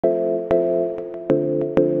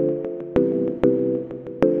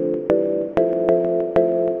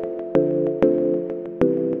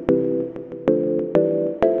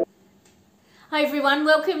everyone,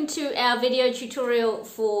 welcome to our video tutorial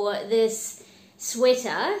for this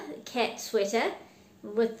sweater, cat sweater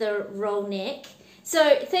with the roll neck.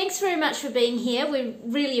 So thanks very much for being here, we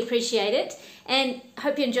really appreciate it and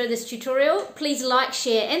hope you enjoy this tutorial. Please like,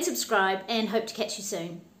 share and subscribe and hope to catch you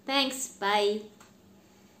soon. Thanks, bye.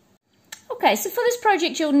 Okay, so for this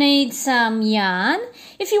project you'll need some yarn.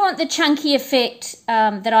 If you want the chunky effect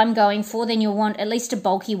that I'm going for, then you'll want at least a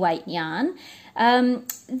bulky weight yarn.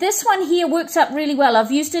 This one here works up really well. I've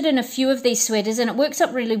used it in a few of these sweaters and it works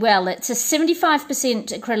up really well. It's a 75%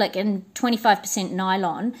 acrylic and 25%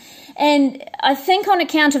 nylon. And I think on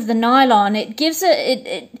account of the nylon, it gives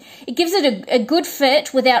it a good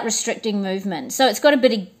fit without restricting movement. So it's got a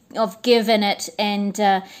bit of give in it, and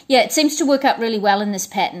yeah, it seems to work out really well in this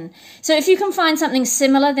pattern. So if you can find something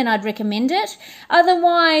similar, then I'd recommend it.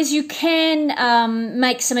 Otherwise, you can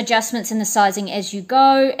make some adjustments in the sizing as you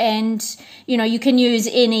go, and you know, you can use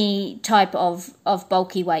any type of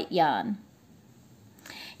bulky weight yarn.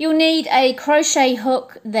 You'll need a crochet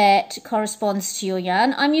hook that corresponds to your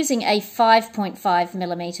yarn. I'm using a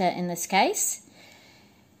 5.5mm in this case.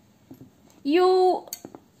 You'll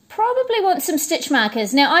probably want some stitch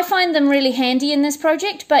markers. Now I find them really handy in this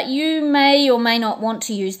project, but you may or may not want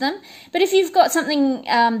to use them. But if you've got something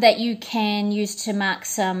that you can use to mark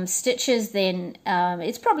some stitches, then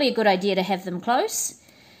it's probably a good idea to have them close.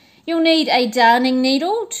 You'll need a darning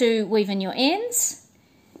needle to weave in your ends,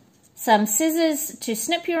 some scissors to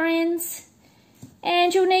snip your ends,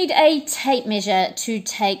 and you'll need a tape measure to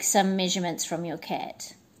take some measurements from your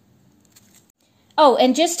cat. Oh,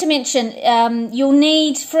 and just to mention, you'll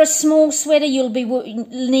need, for a small sweater, you'll be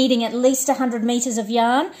needing at least 100 meters of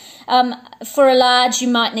yarn. For a large, you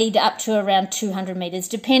might need up to around 200 meters,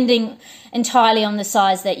 depending entirely on the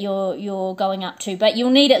size that you're going up to. But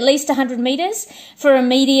you'll need at least 100 meters. For a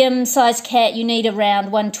medium-sized cat, you need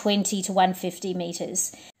around 120 to 150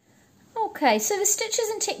 meters. Okay, so the stitches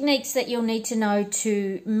and techniques that you'll need to know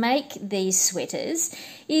to make these sweaters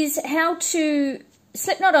is how to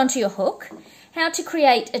slip knot onto your hook, how to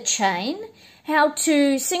create a chain, how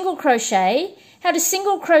to single crochet, how to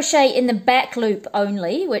single crochet in the back loop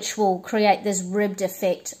only, which will create this ribbed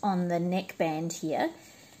effect on the neckband here.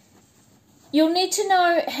 You'll need to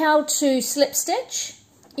know how to slip stitch.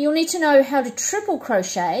 You'll need to know how to triple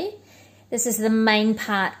crochet. This is the main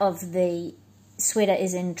part of the sweater,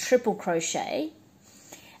 is in triple crochet.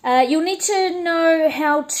 You'll need to know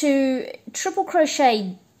how to triple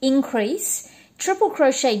crochet increase, triple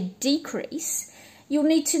crochet decrease. You'll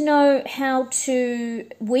need to know how to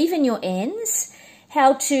weave in your ends,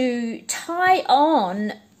 how to tie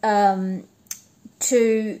on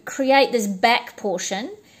to create this back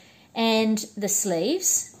portion, and the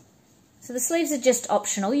sleeves. So the sleeves are just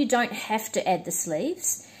optional, you don't have to add the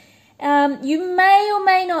sleeves. You may or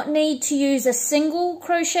may not need to use a single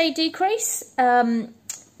crochet decrease.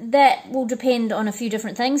 That will depend on a few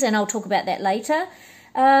different things, and I'll talk about that later.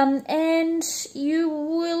 And you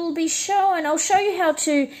will be shown, I'll show you how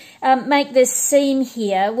to make this seam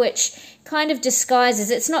here, which kind of disguises,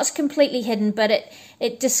 it's not completely hidden, but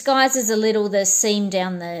it disguises a little the seam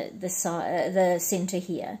down the center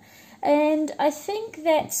here. And I think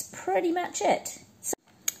that's pretty much it.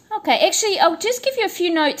 Okay, actually, I'll just give you a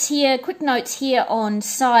few notes here, quick notes here on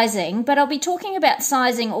sizing, but I'll be talking about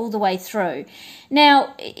sizing all the way through.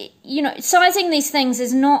 Now, you know, sizing these things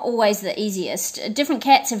is not always the easiest. Different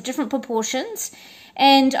cats have different proportions,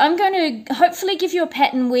 and I'm going to hopefully give you a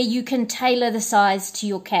pattern where you can tailor the size to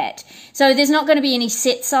your cat. So there's not going to be any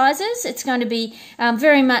set sizes. It's going to be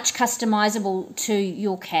very much customizable to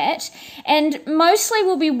your cat. And mostly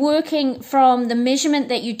we'll be working from the measurement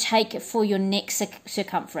that you take for your neck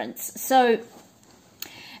circumference. So,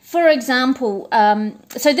 for example,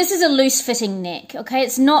 so this is a loose fitting neck, okay?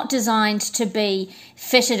 It's not designed to be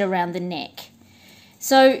fitted around the neck.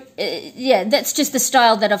 So, yeah, that's just the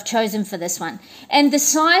style that I've chosen for this one. And the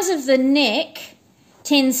size of the neck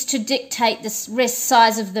tends to dictate the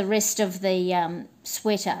size of the rest of the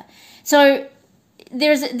sweater. So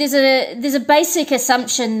there's a basic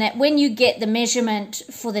assumption that when you get the measurement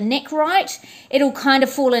for the neck right, it'll kind of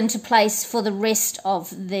fall into place for the rest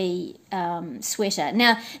of the sweater.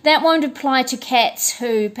 Now, that won't apply to cats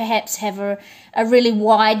who perhaps have a really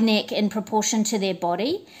wide neck in proportion to their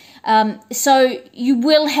body. So you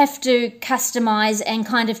will have to customize and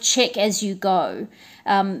kind of check as you go.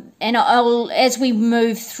 And as we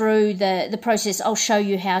move through the process, I'll show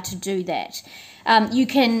you how to do that. You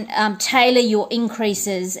can tailor your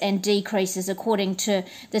increases and decreases according to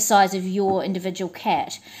the size of your individual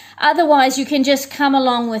cat. Otherwise, you can just come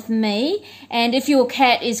along with me, and if your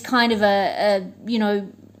cat is kind of a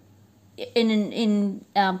in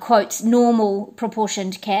quotes, normal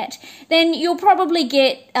proportioned cat, then you'll probably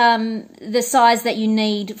get the size that you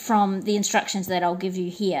need from the instructions that I'll give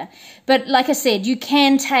you here. But like I said, you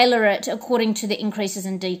can tailor it according to the increases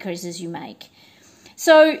and decreases you make.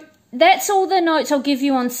 So that's all the notes I'll give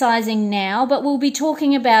you on sizing now, but we'll be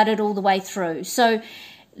talking about it all the way through. So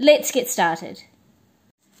let's get started.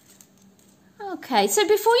 Okay, so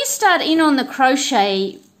before you start in on the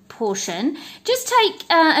crochet portion, just take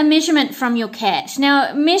a measurement from your cat.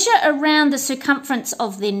 Now measure around the circumference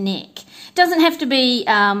of their neck. Doesn't have to be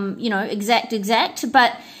you know, exact,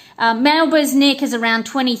 but Melba's neck is around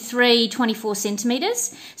 24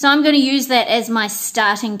 centimeters, so I'm going to use that as my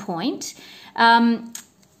starting point.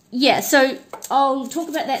 Yeah, so I'll talk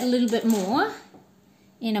about that a little bit more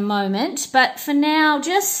in a moment, but for now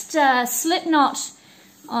just slip knot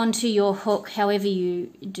onto your hook however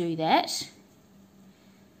you do that.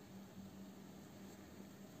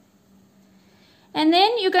 And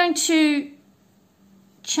then you're going to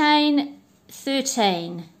chain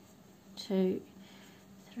 13. 2,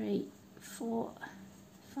 3, 4,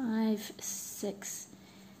 5, 6,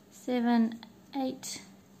 7, 8,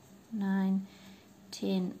 9,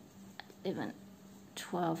 10, 11,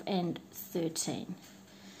 12, and 13.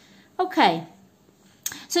 Okay,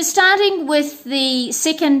 so starting with the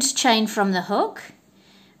second chain from the hook,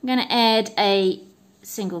 I'm going to add a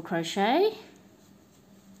single crochet,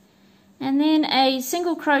 and then a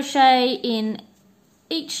single crochet in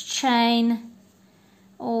each chain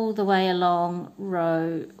all the way along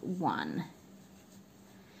row 1.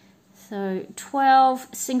 So 12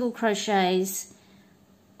 single crochets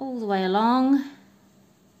all the way along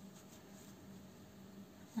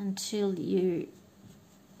until you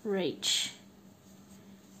reach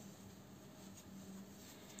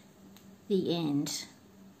the end.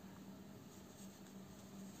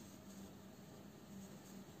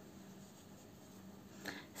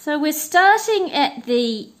 So we're starting at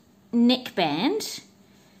the neckband,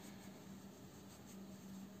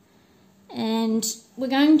 and we're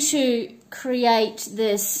going to create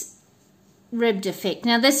this ribbed effect.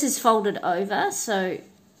 Now this is folded over, so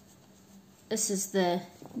this is the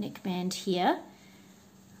neckband here.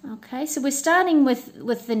 Okay, so we're starting with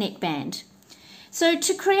the neckband. So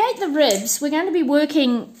to create the ribs, we're going to be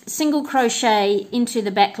working single crochet into the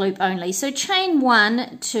back loop only. So chain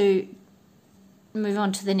 1 to move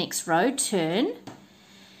on to the next row, turn.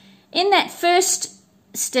 In that first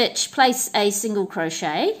stitch, place a single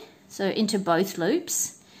crochet, so into both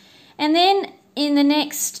loops. And then in the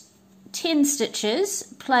next 10 stitches,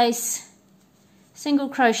 place single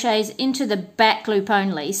crochets into the back loop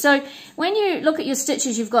only. So when you look at your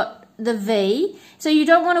stitches, you've got the V, so you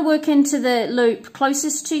don't want to work into the loop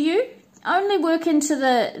closest to you, only work into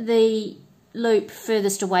the loop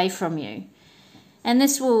furthest away from you. And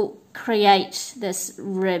this will create this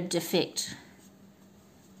ribbed effect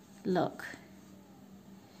look.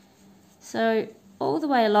 So all the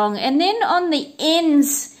way along, and then on the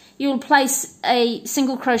ends you'll place a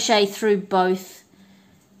single crochet through both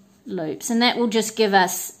loops, and that will just give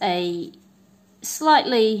us a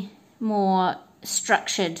slightly more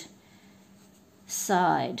structured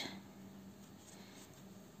side.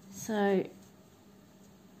 So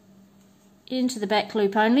into the back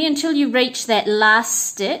loop only until you reach that last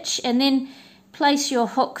stitch, and then place your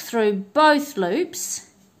hook through both loops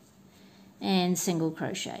and single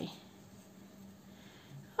crochet.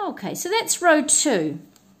 Okay, so that's row 2.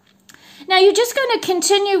 Now you're just going to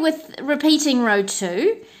continue with repeating row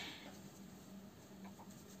 2,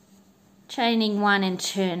 chaining 1 and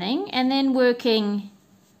turning, and then working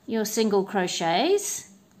your single crochets.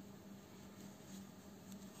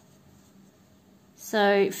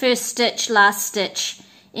 So first stitch, last stitch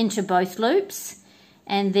into both loops,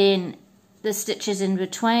 and then the stitches in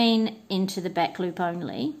between into the back loop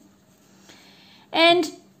only. And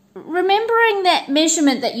remembering that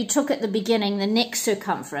measurement that you took at the beginning, the neck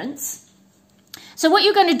circumference, so what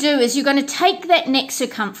you're going to do is you're going to take that neck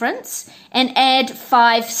circumference and add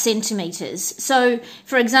 5 centimeters. So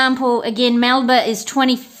for example, again, Melba is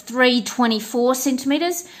 24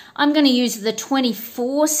 centimeters. I'm going to use the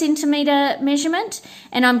 24 centimeter measurement,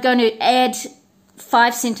 and I'm going to add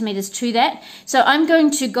 5 centimeters to that. So I'm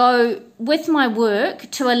going to go with my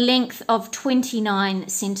work to a length of 29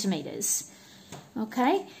 centimeters.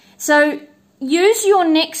 Okay, so use your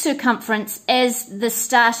neck circumference as the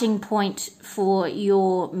starting point for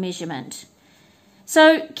your measurement.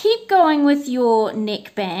 So keep going with your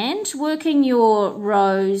neckband, working your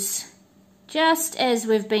rows just as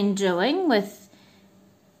we've been doing with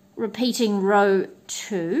repeating row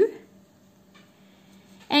 2.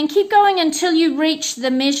 and keep going until you reach the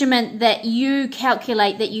measurement that you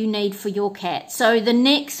calculate that you need for your cat. So the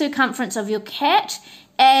neck circumference of your cat,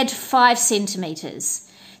 add 5 centimeters.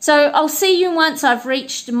 So I'll see you once I've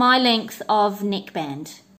reached my length of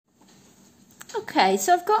neckband. Okay,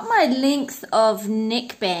 so I've got my length of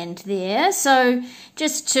neckband there. So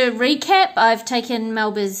just to recap, I've taken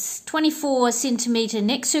Melba's 24 centimeter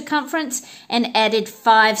neck circumference and added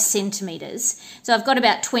 5 centimeters. So I've got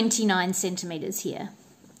about 29 centimeters here.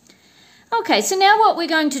 Okay, so now what we're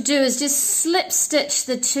going to do is just slip stitch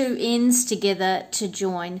the 2 ends together to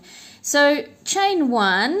join. So chain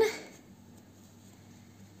 1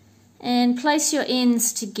 and place your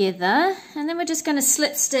ends together, and then we're just going to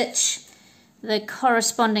slip stitch the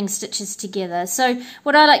corresponding stitches together. So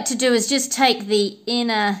what I like to do is just take the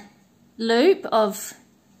inner loop of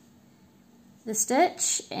the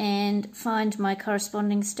stitch and find my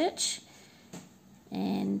corresponding stitch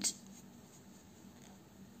and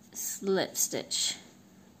slip stitch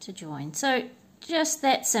to join. So just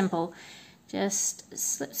that simple, just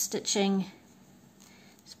slip stitching,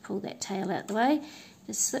 just pull that tail out the way,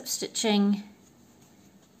 just slip stitching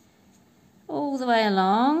all the way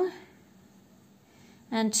along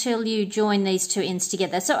until you join these 2 ends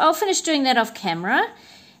together. So I'll finish doing that off camera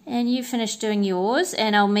and you finish doing yours,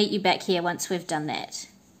 and I'll meet you back here once we've done that.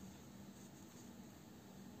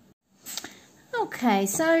 Okay,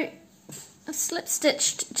 so I've slip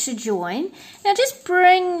stitched to join. Now just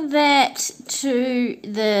bring that to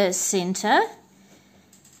the center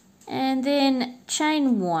and then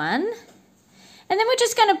chain 1. And then we're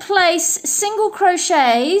just going to place single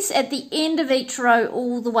crochets at the end of each row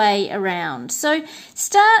all the way around. So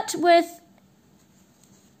start with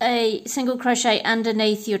a single crochet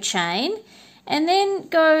underneath your chain and then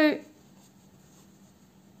go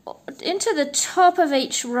into the top of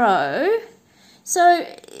each row. So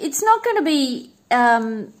it's not going to be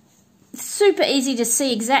super easy to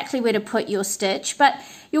see exactly where to put your stitch, but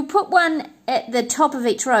you'll put one at the top of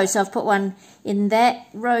each row. So I've put one in that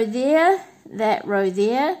row there, that row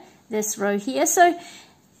there, this row here. So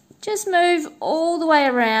just move all the way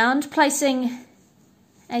around, placing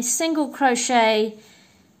a single crochet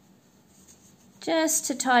just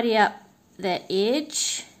to tidy up that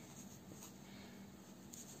edge.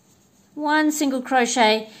 1 single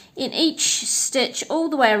crochet in each stitch all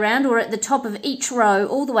the way around, or at the top of each row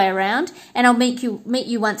all the way around, and I'll meet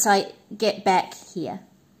you once I get back here.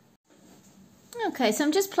 Okay, so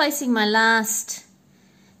I'm just placing my last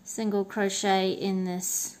single crochet in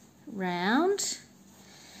this round.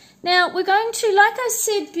 Now we're going to, like I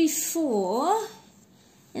said before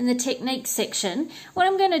in the technique section, what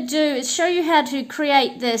I'm going to do is show you how to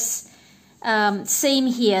create this seam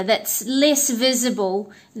here that's less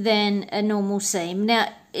visible than a normal seam.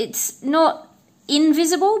 Now it's not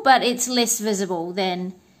invisible, but it's less visible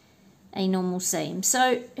than a normal seam.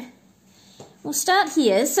 So we'll start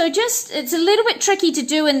here. So it's a little bit tricky to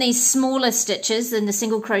do in these smaller stitches than the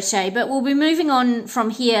single crochet, but we'll be moving on from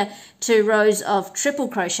here to rows of triple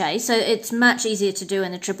crochet, so it's much easier to do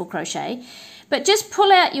in the triple crochet. But just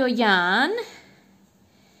pull out your yarn,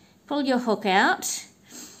 pull your hook out,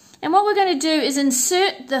 and what we're going to do is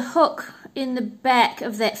insert the hook in the back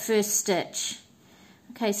of that first stitch.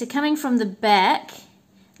 Okay, so coming from the back,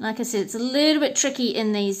 like I said, it's a little bit tricky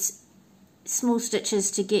in these small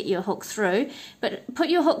stitches to get your hook through, but put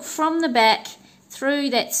your hook from the back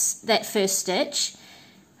through that first stitch,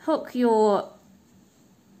 hook your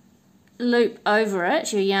loop over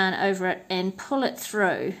it, your yarn over it, and pull it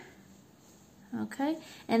through. Okay,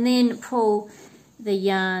 and then pull the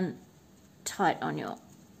yarn tight on your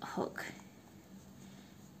hook.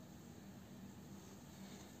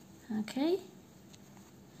 Okay,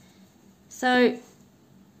 so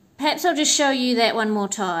perhaps I'll just show you that one more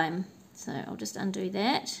time. So I'll just undo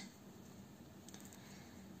that.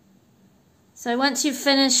 So once you've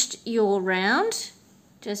finished your round,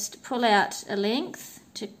 just pull out a length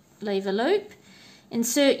to leave a loop,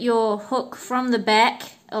 insert your hook from the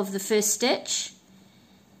back of the first stitch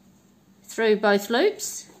through both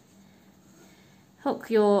loops,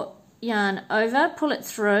 hook your yarn over, pull it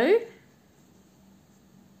through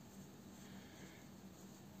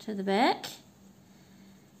to the back,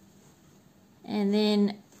 and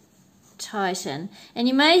then tighten. And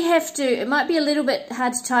you may have to, it might be a little bit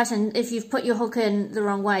hard to tighten if you've put your hook in the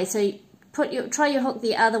wrong way, so try your hook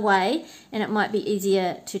the other way and it might be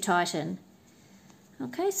easier to tighten.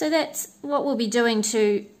 Okay, so that's what we'll be doing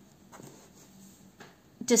to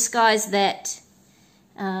disguise that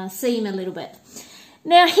seam a little bit.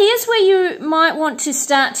 Now here's where you might want to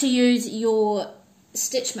start to use your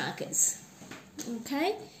stitch markers.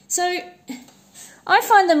 Okay, so I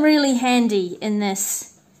find them really handy in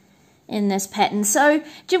this in this pattern. So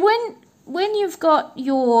when you've got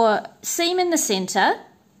your seam in the center,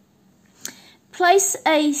 place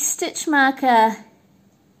a stitch marker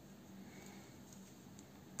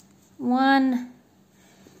one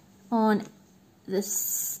on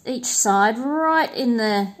each side, right in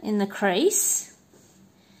the crease.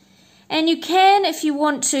 And you can, if you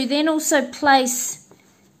want to, then also place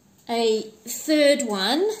a third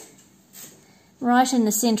one right in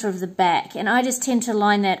the center of the back. And I just tend to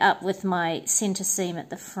line that up with my center seam at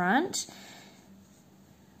the front.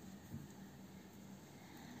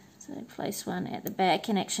 So place one at the back,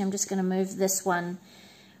 and actually I'm just going to move this one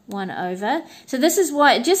over. So this is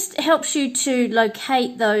why it just helps you to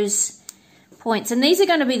locate those points, and these are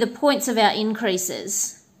going to be the points of our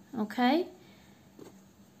increases, okay,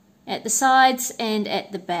 at the sides and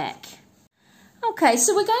at the back. Okay,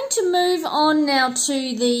 so we're going to move on now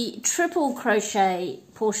to the triple crochet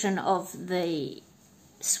portion of the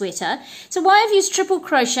sweater. So why I've used triple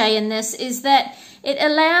crochet in this is that it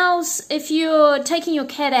allows, if you're taking your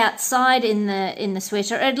cat outside in the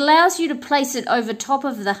sweater, it allows you to place it over top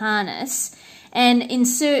of the harness and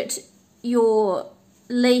insert your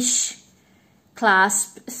leash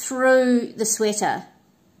clasp through the sweater.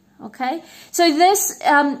 Okay, so this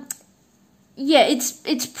yeah,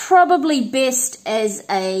 it's probably best as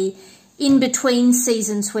a in-between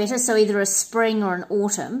season sweater, so either a spring or an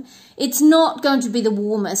autumn. It's not going to be the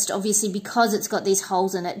warmest, obviously, because it's got these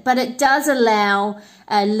holes in it, but it does allow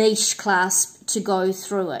a leash clasp to go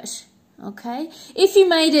through it. Okay, if you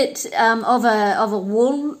made it of a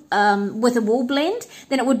wool with a wool blend,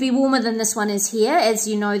 then it would be warmer than this one is here. As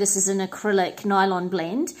you know, this is an acrylic nylon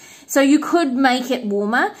blend, so you could make it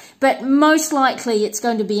warmer, but most likely it's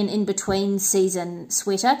going to be an in-between season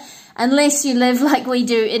sweater, unless you live like we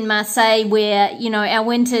do in Marseille, where, you know, our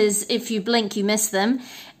winters, if you blink you miss them.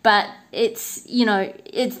 But it's, you know,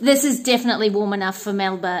 this is definitely warm enough for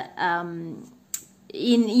Melba.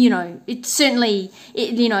 You know, it's certainly,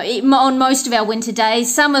 you know, on most of our winter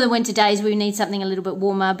days. Some of the winter days we need something a little bit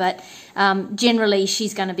warmer, but generally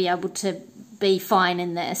she's going to be able to be fine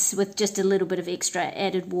in this with just a little bit of extra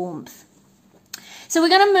added warmth. So we're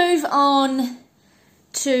going to move on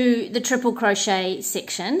to the triple crochet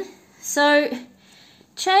section. So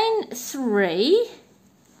chain 3,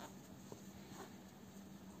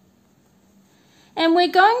 and we're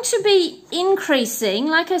going to be increasing,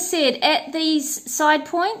 like I said, at these side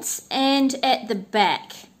points and at the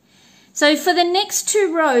back. So for the next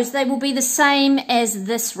 2 rows, they will be the same as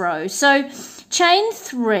this row. So chain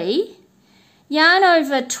 3, yarn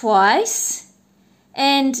over twice,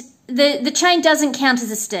 and the chain doesn't count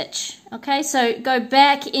as a stitch. Okay, so go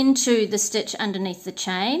back into the stitch underneath the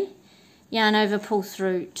chain, yarn over, pull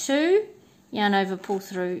through 2, yarn over, pull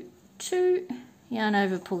through 2, yarn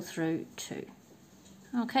over, pull through 2.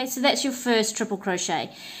 Okay, so that's your first triple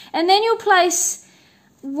crochet, and then you'll place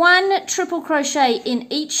 1 triple crochet in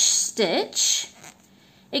each stitch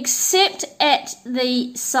except at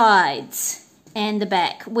the sides and the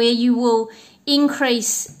back, where you will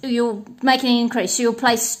increase, you'll make an increase, so you'll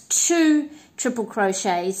place 2 triple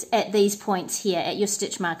crochets at these points here, at your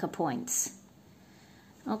stitch marker points.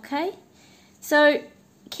 Okay, so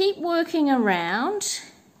keep working around,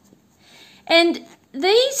 and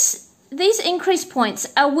these increase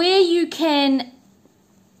points are where you can,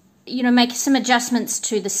 you know, make some adjustments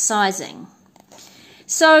to the sizing.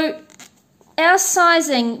 So our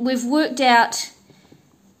sizing, we've worked out,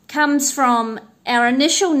 comes from our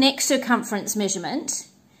initial neck circumference measurement,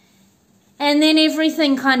 and then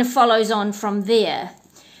everything kind of follows on from there.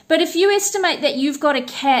 But if you estimate that you've got a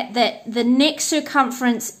cat that the neck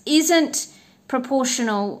circumference isn't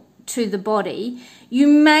proportional to the body, you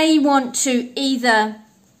may want to either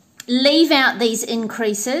leave out these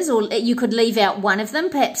increases, or you could leave out one of them,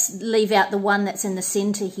 perhaps leave out the one that's in the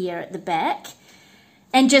center here at the back,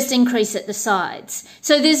 and just increase at the sides.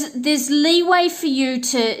 So there's leeway for you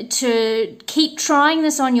to keep trying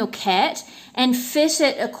this on your cat and fit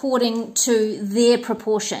it according to their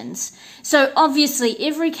proportions. So obviously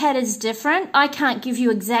every cat is different. I can't give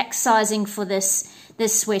you exact sizing for this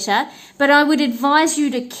sweater, but I would advise you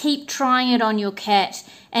to keep trying it on your cat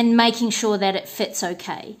and making sure that it fits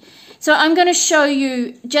okay. So I'm going to show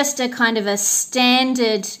you just a kind of a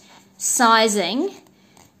standard sizing.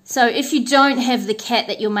 So if you don't have the cat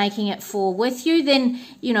that you're making it for with you, then,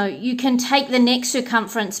 you know, you can take the neck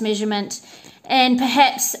circumference measurement, and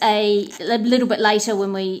perhaps a little bit later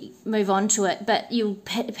when we move on to it, but you'll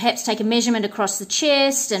perhaps take a measurement across the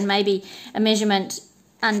chest and maybe a measurement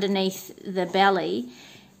underneath the belly.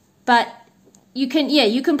 But you can, yeah,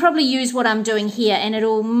 you can probably use what I'm doing here, and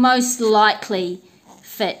it'll most likely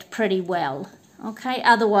fit pretty well. Okay,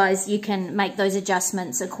 otherwise you can make those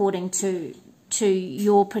adjustments according to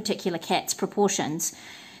your particular cat's proportions.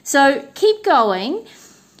 So keep going.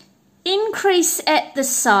 Increase at the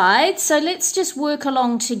side. So let's just work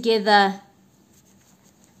along together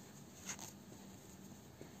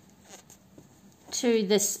to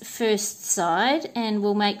this first side, and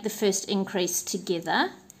we'll make the first increase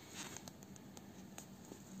together.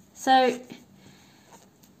 So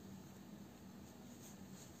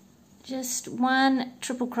just 1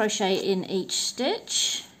 triple crochet in each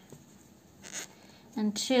stitch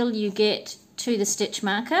until you get to the stitch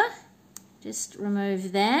marker. Just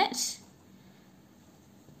remove that.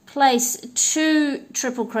 Place 2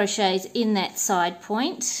 triple crochets in that side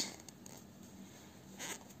point.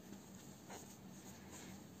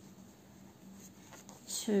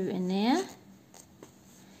 Two in there.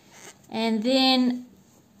 And then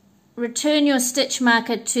return your stitch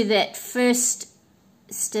marker to that first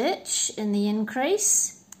stitch in the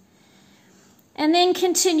increase, and then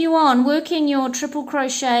continue on working your triple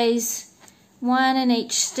crochets 1 in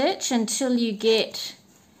each stitch until you get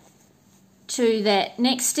to that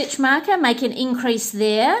next stitch marker. Make an increase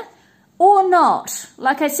there or not.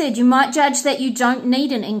 Like I said, you might judge that you don't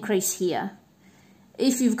need an increase here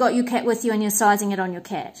if you've got your cat with you and you're sizing it on your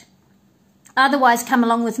cat. Otherwise, come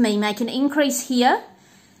along with me, make an increase here,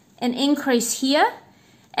 an increase here,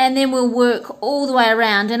 and then we'll work all the way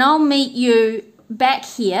around, and I'll meet you back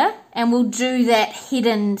here and we'll do that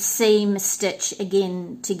hidden seam stitch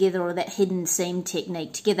again together, or that hidden seam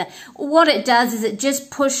technique together. What it does is it just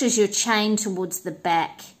pushes your chain towards the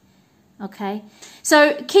back. Okay,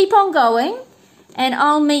 so keep on going, and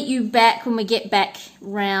I'll meet you back when we get back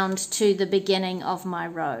round to the beginning of my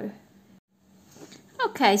row.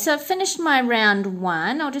 Okay, so I've finished my round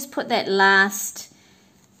 1. I'll just put that last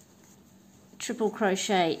triple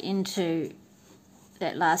crochet into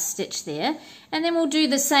that last stitch there, and then we'll do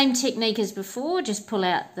the same technique as before. Just pull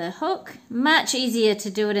out the hook. Much easier to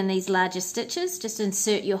do it in these larger stitches. Just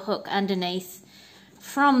insert your hook underneath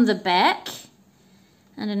from the back,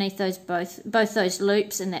 underneath those both those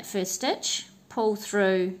loops in that first stitch. Pull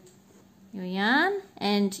through your yarn,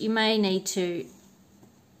 and you may need to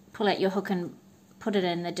pull out your hook and put it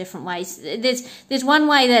in the different ways. There's one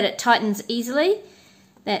way that it tightens easily.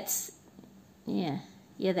 That's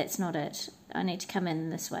that's not it. I need to come in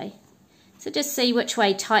this way. So just see which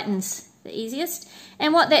way tightens the easiest.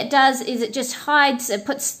 And what that does is it just hides, it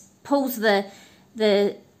pulls the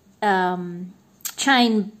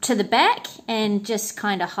chain to the back and just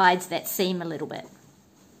kind of hides that seam a little bit.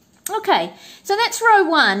 Okay, so that's row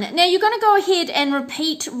 1. Now you're going to go ahead and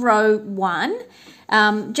repeat row 1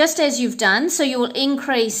 just as you've done. So you will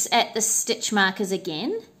increase at the stitch markers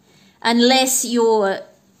again, unless you're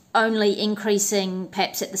only increasing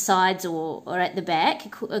perhaps at the sides or at the back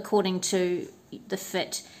according to the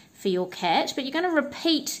fit for your cat. But you're going to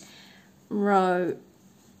repeat row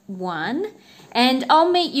 1, and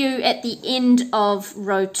I'll meet you at the end of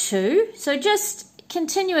row 2. So just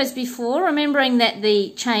continue as before, remembering that the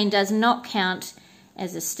chain does not count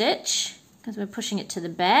as a stitch because we're pushing it to the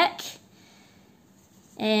back,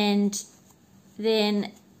 and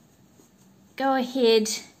then go ahead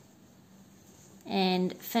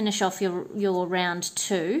and finish off your round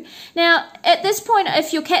 2. Now at this point,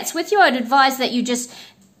 if your cat's with you, I'd advise that you just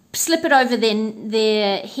slip it over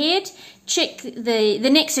their head. Check the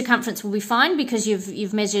neck circumference will be fine because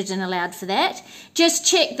you've measured and allowed for that. Just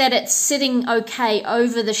check that it's sitting okay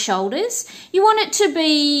over the shoulders. You want it to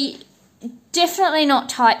be definitely not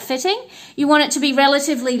tight fitting. You want it to be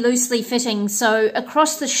relatively loosely fitting, so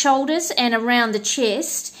across the shoulders and around the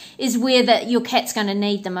chest is where your cat's going to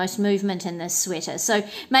need the most movement in this sweater. So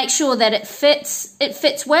make sure that it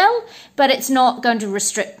fits well, but it's not going to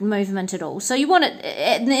restrict movement at all. So you want it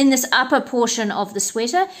in this upper portion of the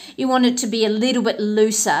sweater, you want it to be a little bit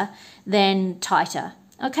looser than tighter.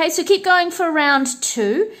 Okay, so keep going for round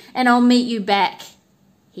 2 and I'll meet you back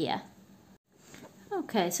here.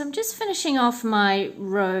 Okay, so I'm just finishing off my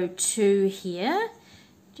row 2 here,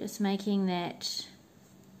 just making that.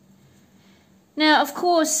 Now, of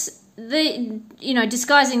course,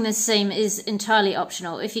 disguising this seam is entirely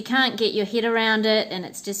optional. If you can't get your head around it and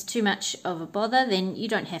it's just too much of a bother, then you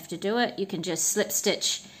don't have to do it. You can just slip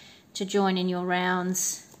stitch to join in your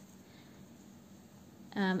rounds.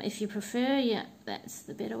 If you prefer, yeah, that's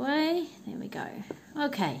the better way. There we go.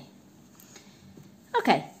 Okay.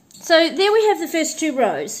 So there we have the first 2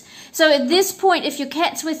 rows. So at this point, if your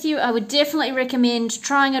cat's with you, I would definitely recommend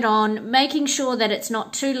trying it on, making sure that it's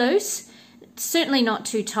not too loose, certainly not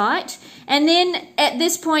too tight. And then at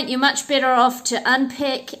this point, you're much better off to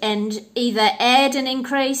unpick and either add an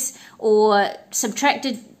increase or subtract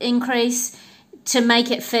an increase to make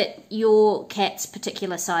it fit your cat's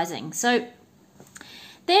particular sizing. So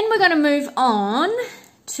then we're going to move on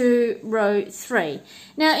to row 3.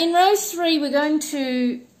 Now in row 3 we're going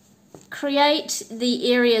to create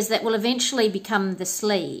the areas that will eventually become the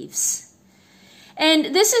sleeves.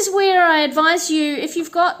 And this is where I advise you, if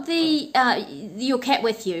you've got your cat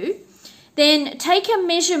with you, then take a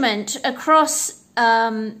measurement across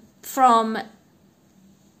from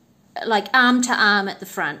like arm to arm at the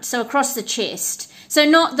front, so across the chest. So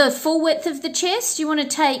not the full width of the chest, you want to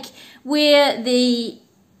take where the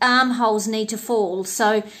armholes need to fall.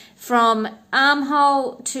 So from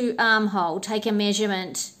armhole to armhole, take a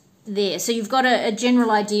measurement there. So you've got a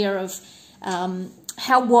general idea of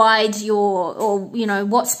how wide or you know,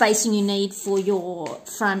 what spacing you need for your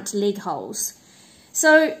front leg holes.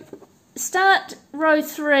 So start row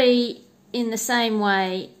 3 in the same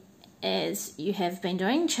way as you have been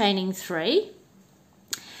doing, chaining 3.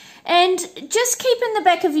 And just keep in the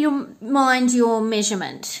back of your mind your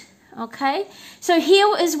measurement, okay? So here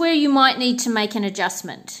is where you might need to make an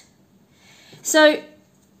adjustment. So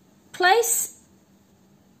place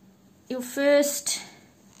your first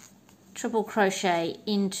triple crochet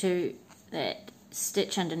into that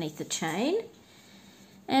stitch underneath the chain,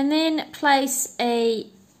 and then place a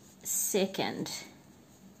second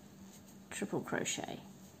triple crochet.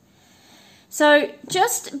 So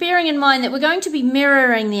just bearing in mind that we're going to be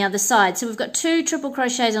mirroring the other side. So we've got 2 triple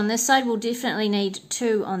crochets on this side. We'll definitely need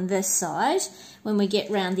 2 on this side when we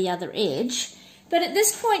get round the other edge. But at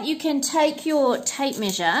this point you can take your tape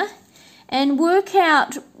measure and work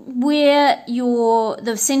out where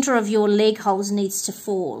the center of your leg holes needs to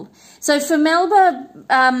fall. So for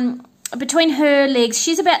Melba, between her legs,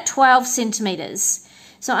 she's about 12 centimeters.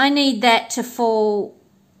 So I need that to fall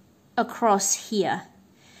across here.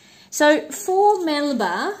 So for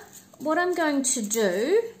Melba, what I'm going to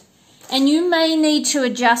do, and you may need to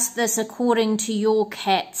adjust this according to your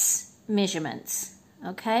cat's measurements,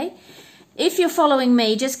 okay? If you're following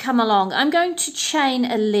me, just come along. I'm going to chain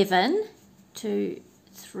 11, 2,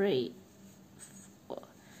 3, 4,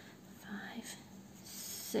 5,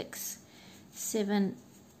 6, 7,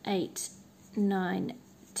 8, 9,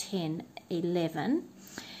 10, 11.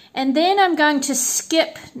 And then I'm going to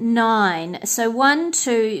skip 9. So 1,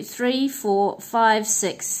 2, 3, 4, 5,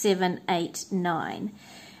 6, 7, 8, 9.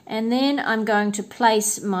 And then I'm going to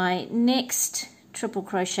place my next triple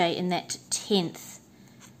crochet in that 10th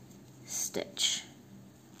stitch.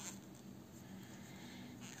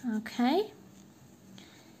 Okay.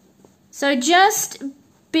 So just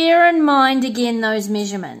bear in mind again those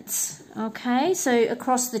measurements. Okay, so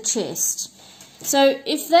across the chest. So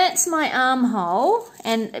if that's my armhole,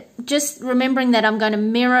 and just remembering that I'm going to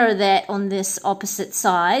mirror that on this opposite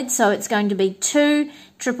side, so it's going to be 2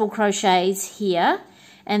 triple crochets here,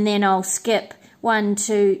 and then I'll skip 1,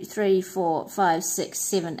 2, 3, 4, 5, 6,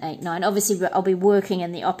 7, 8, 9. Obviously I'll be working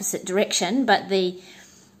in the opposite direction, but the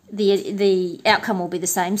outcome will be the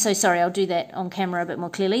same. So sorry, I'll do that on camera a bit more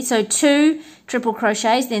clearly. So 2 triple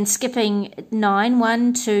crochets, then skipping 9,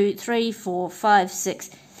 1, 2, 3, 4, 5, 6,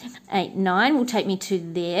 8, 9 will take me to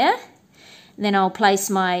there. Then I'll place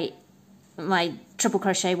my triple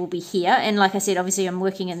crochet will be here, and like I said, obviously I'm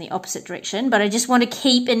working in the opposite direction, but I just want to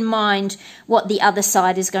keep in mind what the other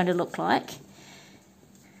side is going to look like.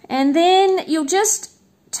 And then you'll just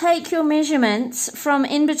take your measurements from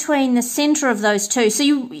in between the center of those 2. So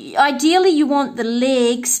ideally you want the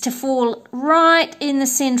legs to fall right in the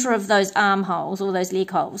center of those armholes or those leg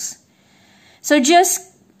holes. So just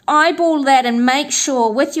eyeball that and make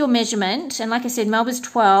sure with your measurement, and like I said, Melba's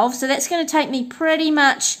 12, so that's going to take me pretty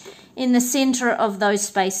much in the center of those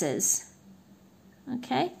spaces.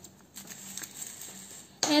 Okay.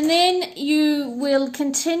 And then you will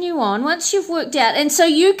continue on once you've worked out, and so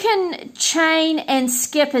you can chain and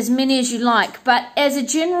skip as many as you like, but as a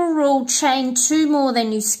general rule, chain 2 more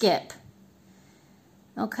than you skip.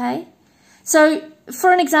 Okay. So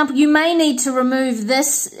for an example, you may need to remove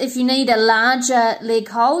this. If you need a larger leg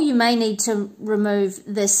hole, you may need to remove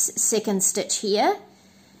this second stitch here.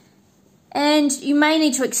 And you may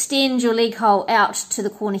need to extend your leg hole out to the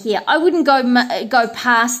corner here. I wouldn't go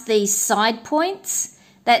past these side points.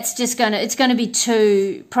 That's just it's going to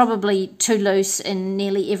be probably too loose in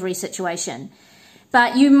nearly every situation.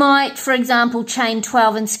 But you might, for example, chain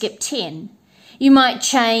 12 and skip 10. You might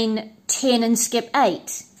chain 10 and skip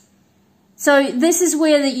 8. So this is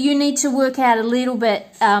where you need to work out a little bit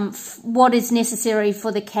what is necessary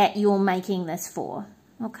for the cat you're making this for.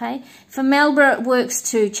 Okay, for Melba it works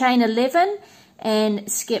to chain 11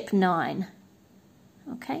 and skip 9.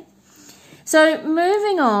 Okay, so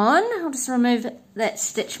moving on, I'll just remove that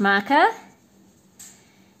stitch marker.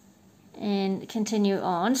 and continue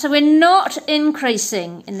on. So we're not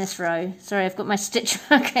increasing in this row. Sorry, I've got my stitch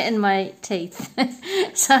marker in my teeth,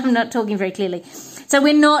 so I'm not talking very clearly. So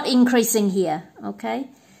we're not increasing here, okay?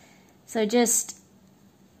 So just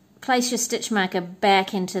place your stitch marker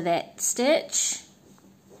back into that stitch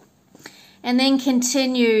and then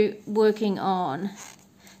continue working on.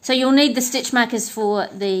 So you'll need the stitch markers for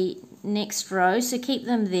the next row, so keep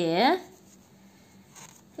them there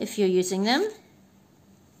if you're using them.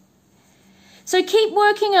 So keep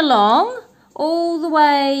working along all the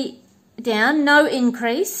way down, no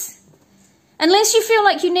increase, unless you feel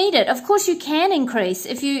like you need it. Of course you can increase.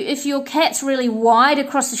 If your cat's really wide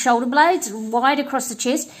across the shoulder blades, wide across the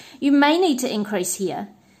chest, you may need to increase here.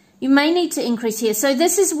 You may need to increase here. So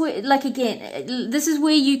this is where, like again, this is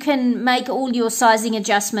where you can make all your sizing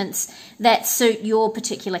adjustments that suit your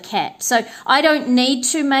particular cat. So I don't need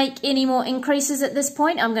to make any more increases at this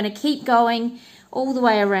point. I'm going to keep going all the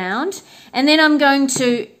way around, and then I'm going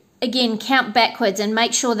to again count backwards and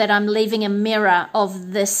make sure that I'm leaving a mirror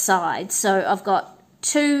of this side. So I've got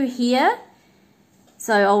 2 here,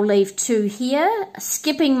 so I'll leave 2 here,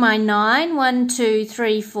 skipping my 9. 1, 2,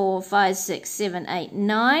 3, 4, 5, 6, 7, 8,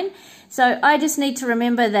 9. So I just need to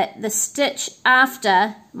remember that the stitch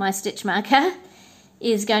after my stitch marker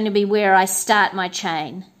is going to be where I start my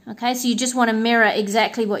chain. Okay, so you just want to mirror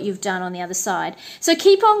exactly what you've done on the other side. So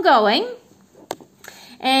keep on going,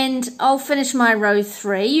 and I'll finish my row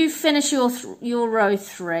 3. You finish your row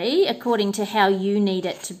 3 according to how you need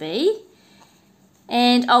it to be.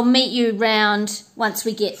 And I'll meet you round once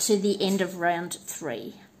we get to the end of round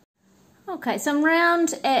 3. Okay, so I'm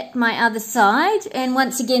round at my other side, and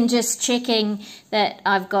once again just checking that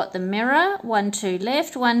I've got the mirror. 1, 2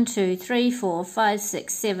 left, 1, 2, 3, 4, 5,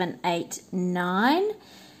 6, 7, 8, 9.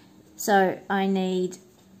 So I need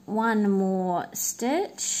 1 more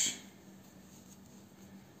stitch.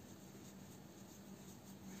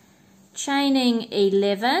 Chaining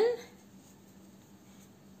 11.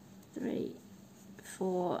 3,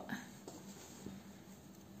 4,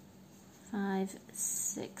 5,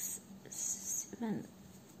 6, 7,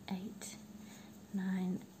 8,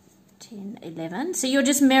 9, 10, 11. So you're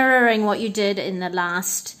just mirroring what you did in the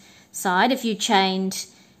last side. If you chained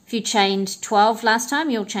 12 last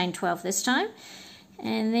time, you'll chain 12 this time.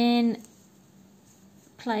 And then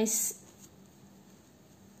place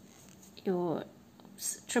your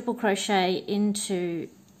triple crochet into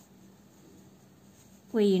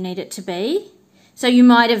where you need it to be. So you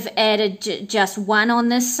might have added just 1 on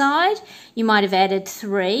this side, you might have added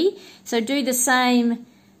 3. So do the same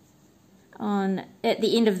at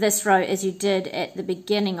the end of this row as you did at the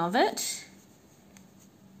beginning of it.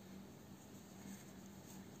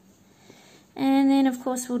 And then of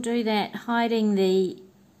course we'll do that hiding the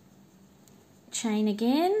chain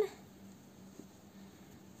again.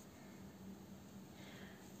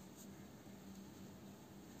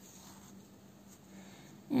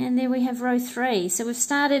 And there we have row 3. So we've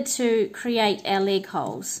started to create our leg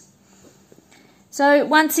holes. So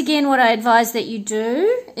once again, what I advise that you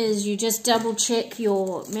do is you just double check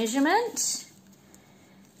your measurement.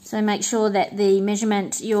 So make sure that the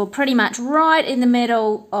measurement, you're pretty much right in the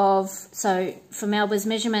middle of, so for Melba's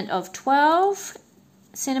measurement of 12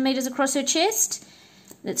 centimeters across her chest,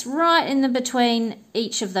 that's right in the between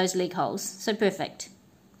each of those leg holes. So perfect.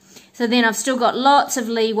 So then I've still got lots of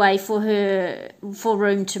leeway for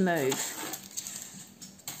room to move.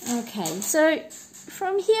 Okay, so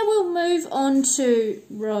from here we'll move on to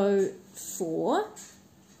row 4.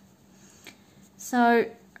 So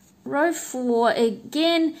row 4,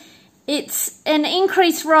 again, it's an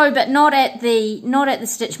increased row, but not at the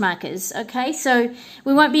stitch markers. Okay, so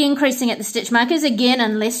we won't be increasing at the stitch markers again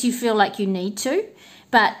unless you feel like you need to.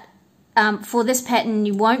 But for this pattern,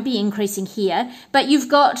 you won't be increasing here, but you've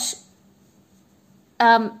got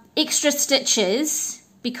extra stitches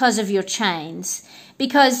because of your chains,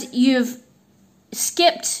 because you've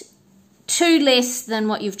skipped 2 less than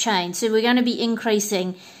what you've chained. So we're going to be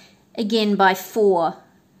increasing again by 4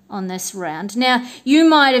 on this round. Now you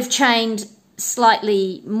might have chained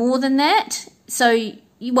slightly more than that, so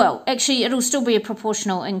well actually it'll still be a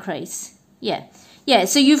proportional increase. Yeah,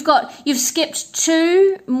 so you've skipped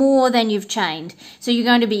 2 more than you've chained, so you're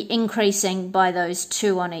going to be increasing by those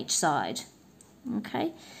 2 on each side.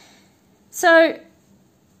 Okay, so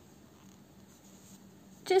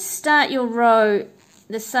just start your row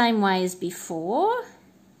the same way as before,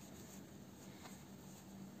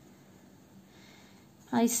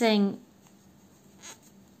 placing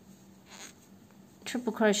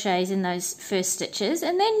triple crochets in those first stitches,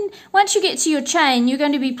 and then once you get to your chain you're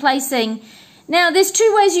going to be placing. Now there's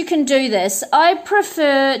 2 ways you can do this. I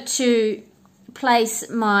prefer to place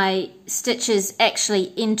my stitches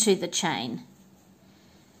actually into the chain.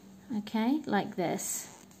 Okay, like this.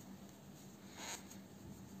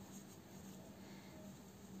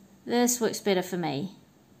 This works better for me.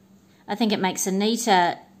 I think it makes a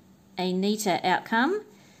neater outcome.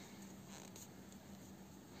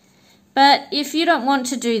 But if you don't want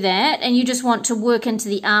to do that and you just want to work into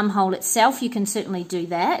the armhole itself, you can certainly do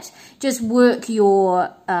that. Just work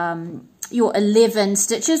your 11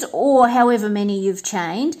 stitches or however many you've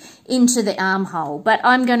chained into the armhole. But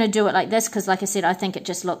I'm going to do it like this because, like I said, I think it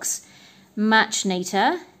just looks much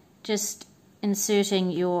neater. Just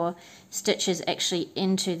inserting your stitches actually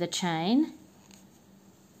into the chain.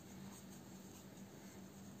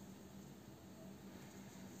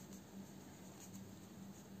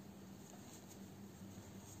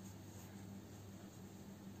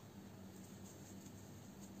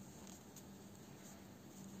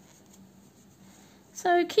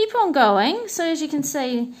 So keep on going. So as you can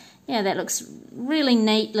see, yeah, that looks really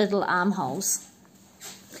neat little armholes.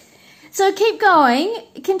 So keep going,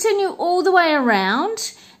 continue all the way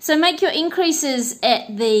around. So make your increases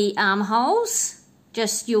at the armholes.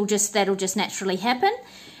 That'll just naturally happen.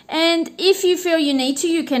 And if you feel you need to,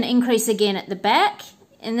 you can increase again at the back.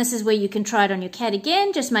 And this is where you can try it on your cat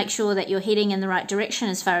again. Just make sure that you're heading in the right direction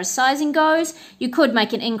as far as sizing goes. You could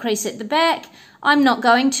make an increase at the back. I'm not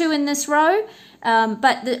going to in this row.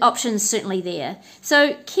 But the option's certainly there.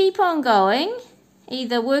 So keep on going,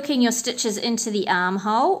 either working your stitches into the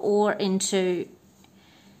armhole or into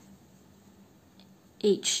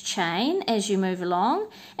each chain as you move along.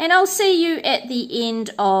 And I'll see you at the end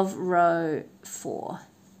of row 4.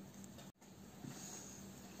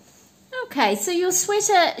 Okay, so your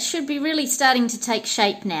sweater should be really starting to take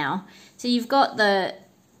shape now. So you've got the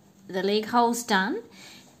leg holes done.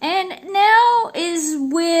 And now is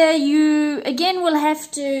where you, again, will have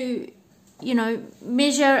to,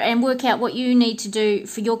 measure and work out what you need to do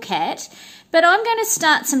for your cat. But I'm going to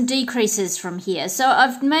start some decreases from here. So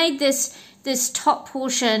I've made this top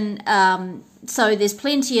portion, so there's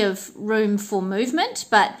plenty of room for movement,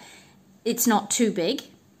 but it's not too big.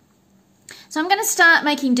 So I'm going to start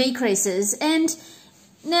making decreases. And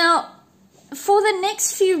now, for the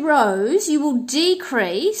next few rows, you will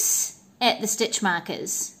decrease at the stitch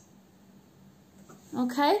markers.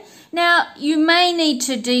 Okay, now you may need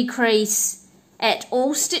to decrease at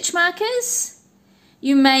all stitch markers.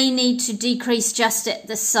 You may need to decrease just at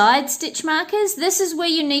the side stitch markers. This is where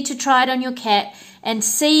you need to try it on your cat and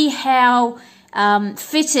see how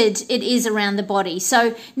fitted it is around the body.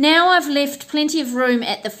 So now I've left plenty of room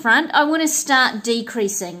at the front. I want to start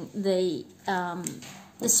decreasing the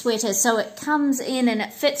sweater so it comes in and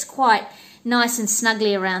it fits quite nice and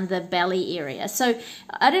snugly around the belly area. So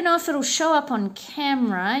I don't know if it'll show up on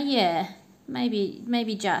camera. Yeah,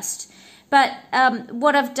 maybe just. But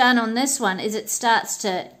what I've done on this one is it starts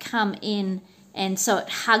to come in and so it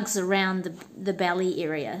hugs around the belly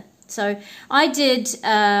area. So I did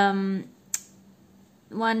 1,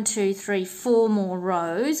 2, 3, 4 more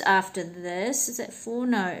rows after this. Is that 4?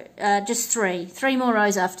 No, just 3. 3 more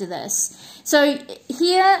rows after this. So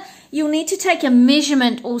here you'll need to take a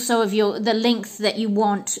measurement also of the length that you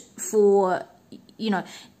want for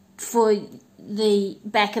the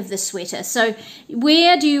back of the sweater. So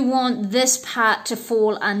where do you want this part to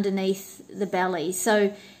fall underneath the belly?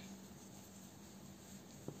 So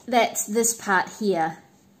that's this part here.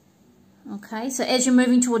 Okay, so as you're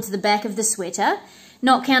moving towards the back of the sweater,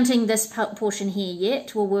 not counting this portion here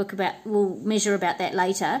yet, we'll measure about that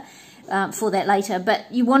later, but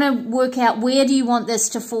you want to work out where do you want this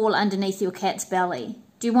to fall underneath your cat's belly.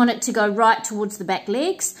 Do you want it to go right towards the back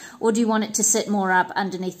legs, or do you want it to sit more up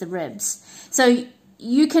underneath the ribs? So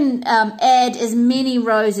you can add as many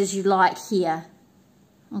rows as you like here,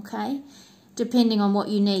 okay, depending on what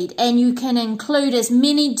you need. And you can include as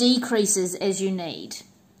many decreases as you need,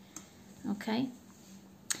 okay.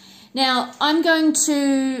 Now I'm going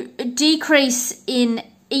to decrease in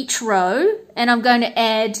each row, and I'm going to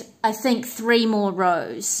add, I think, 3 more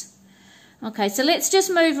rows. Okay, so let's just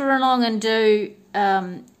move along and do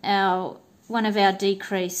one of our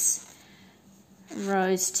decrease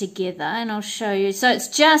rows together, and I'll show you. So it's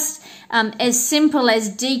just as simple as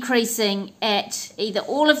decreasing at either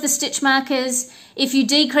all of the stitch markers. If you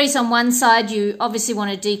decrease on one side, you obviously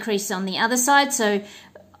want to decrease on the other side. So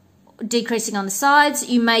decreasing on the sides,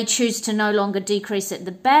 you may choose to no longer decrease at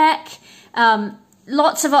the back.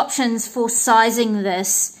 Lots of options for sizing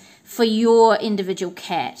this for your individual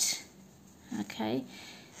cat. Okay,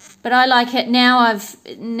 but I like it now.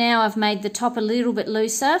 I've made the top a little bit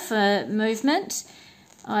looser for movement.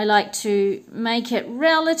 I like to make it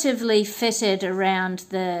relatively fitted around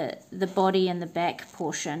the body and the back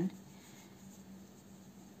portion.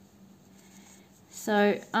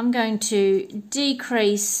 So I'm going to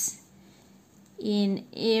decrease in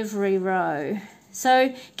every row.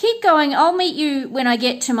 So keep going. I'll meet you when I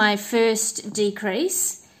get to my first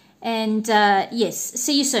decrease. And yes,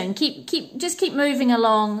 see you soon. Just keep moving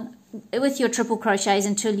along with your triple crochets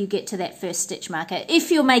until you get to that first stitch marker. If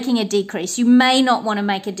you're making a decrease, you may not want to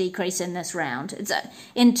make a decrease in this round. It's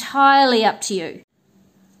entirely up to you.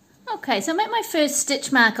 Okay, so I'm at my first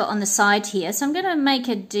stitch marker on the side here, so I'm going to make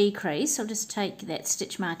a decrease. I'll just take that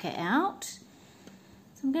stitch marker out.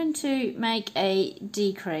 So I'm going to make a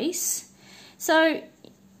decrease. So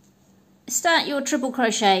start your triple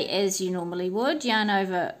crochet as you normally would. Yarn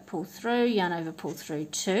over, pull through, yarn over, pull through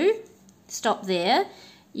 2. Stop there.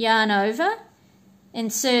 Yarn over,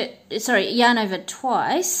 yarn over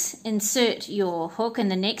twice, insert your hook in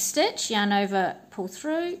the next stitch, yarn over, pull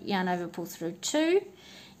through, yarn over, pull through 2,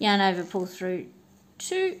 yarn over, pull through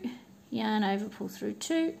 2, yarn over, pull through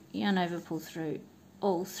 2, yarn over, pull through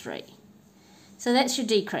all 3. So that's your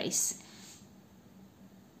decrease.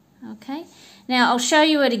 Okay, now I'll show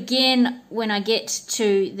you it again when I get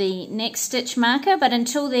to the next stitch marker, but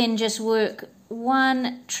until then just work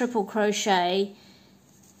 1 triple crochet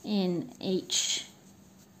in each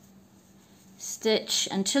stitch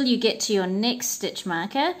until you get to your next stitch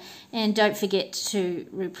marker, and don't forget to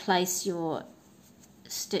replace your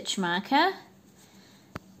stitch marker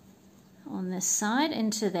on this side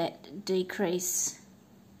into that decrease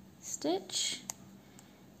stitch.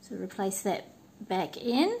 So replace that back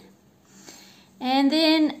in, and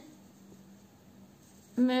then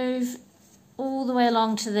move all the way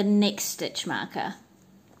along to the next stitch marker.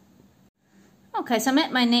 Okay, so I'm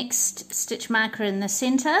at my next stitch marker in the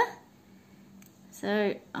center.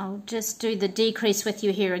 So I'll just do the decrease with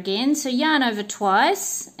you here again. So yarn over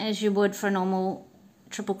twice, as you would for a normal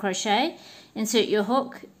triple crochet. Insert your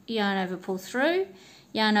hook, yarn over, pull through,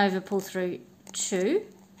 yarn over, pull through 2.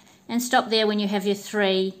 And stop there when you have your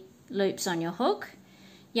 3 loops on your hook.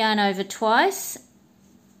 Yarn over twice,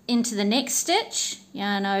 into the next stitch,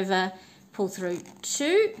 yarn over, pull through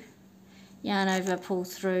 2, yarn over, pull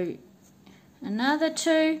through another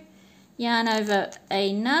 2, yarn over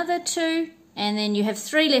another 2, and then you have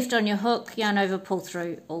 3 left on your hook, yarn over, pull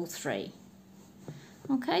through all 3.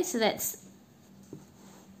 Okay, so that's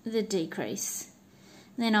the decrease.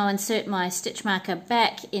 Then I'll insert my stitch marker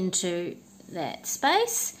back into that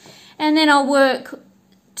space, and then I'll work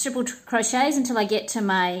triple crochets until I get to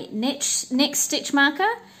my next stitch marker,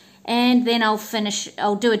 and then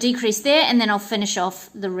I'll do a decrease there, and then I'll finish off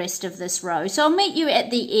the rest of this row. So I'll meet you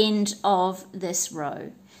at the end of this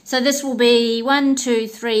row. So this will be 1, 2,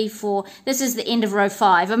 3, 4. This is the end of row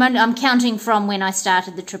 5. I'm counting from when I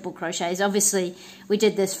started the triple crochets. Obviously, we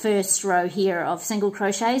did this first row here of single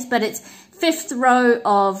crochets, but it's 5th row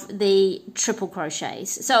of the triple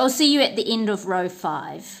crochets. So I'll see you at the end of row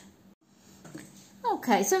 5.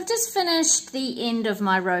 Okay, so I've just finished the end of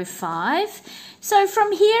my row 5. So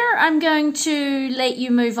from here, I'm going to let you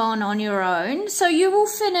move on your own. So you will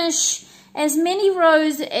finish as many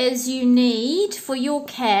rows as you need for your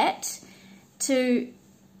cat to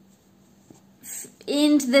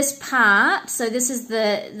end this part. So this is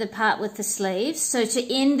the part with the sleeves. So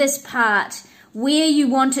to end this part where you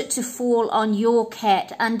want it to fall on your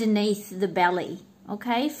cat underneath the belly.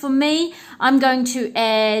 Okay, for me, I'm going to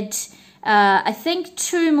add, I think,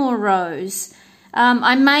 2 more rows.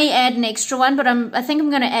 I may add an extra one, but I think I'm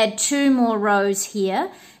going to add 2 more rows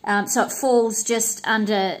here, so it falls just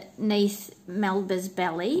underneath Melba's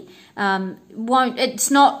belly.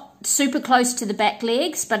 It's not super close to the back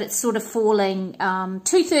legs, but it's sort of falling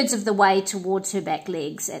 2/3 of the way towards her back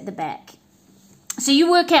legs at the back. So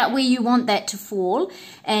you work out where you want that to fall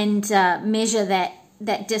and measure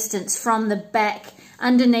that distance from the back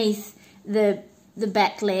underneath the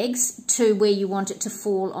back legs to where you want it to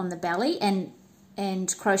fall on the belly, and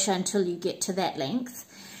crochet until you get to that length.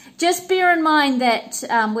 Just bear in mind that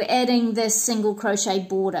we're adding this single crochet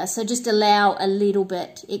border, so just allow a little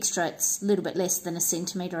bit extra. It's a little bit less than 1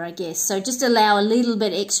 centimetre, I guess. So just allow a little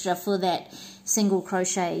bit extra for that single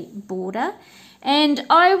crochet border. And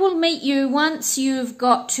I will meet you once you've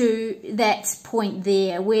got to that point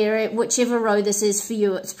there, whichever row this is for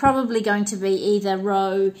you. It's probably going to be either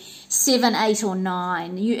row 7, 8 or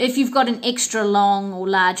 9. If you've got an extra long or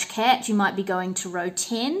large cat, you might be going to row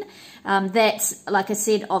 10. That's, like I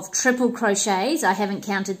said, of triple crochets. I haven't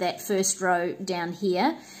counted that first row down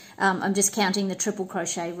here. I'm just counting the triple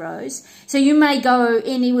crochet rows. So you may go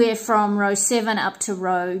anywhere from row 7 up to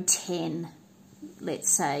row 10.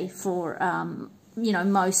 Let's say, for you know,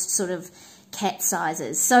 most sort of cat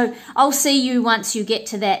sizes. So I'll see you once you get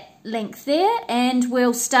to that length there, and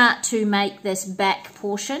we'll start to make this back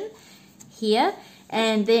portion here,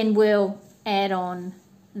 and then we'll add on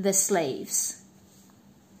the sleeves.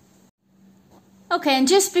 Okay, and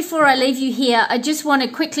just before I leave you here, I just want to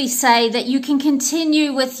quickly say that you can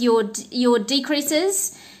continue with your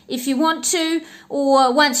decreases if you want to,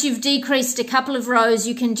 or once you've decreased a couple of rows,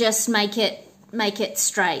 you can just make it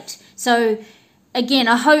straight. So again,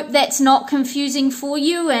 I hope that's not confusing for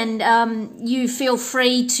you, and you feel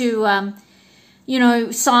free to you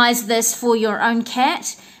know, size this for your own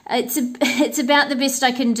cat. It's about the best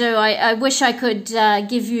I can do. I wish I could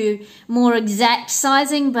give you more exact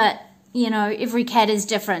sizing, but you know, every cat is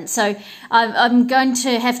different. So I'm going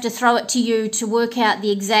to have to throw it to you to work out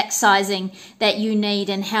the exact sizing that you need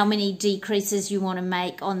and how many decreases you want to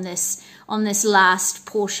make on this last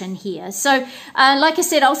portion here. So like I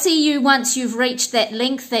said, I'll see you once you've reached that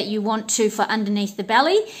length that you want to for underneath the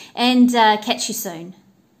belly, and catch you soon.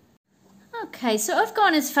 Okay, so I've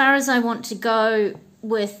gone as far as I want to go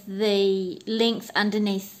with the length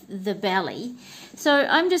underneath the belly. So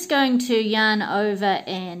I'm just going to yarn over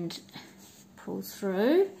and pull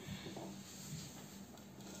through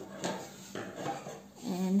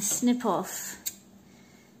and snip off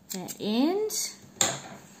that end.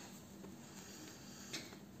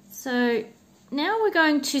 So now we're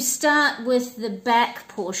going to start with the back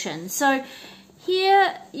portion. So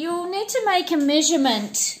here you'll need to make a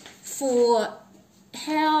measurement for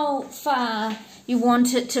how far you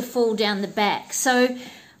want it to fall down the back. So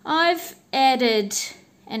I've added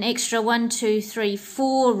an extra 1, 2, 3,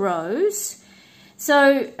 4 rows.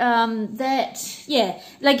 So that, yeah,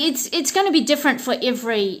 like it's going to be different for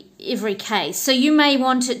every case. So you may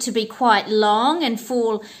want it to be quite long and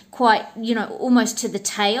fall quite, you know, almost to the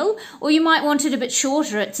tail, or you might want it a bit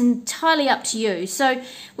shorter. It's entirely up to you. So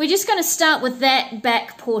we're just going to start with that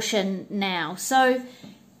back portion now. So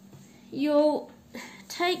you'll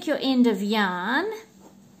take your end of yarn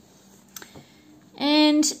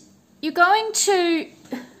and you're going to,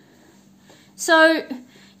 so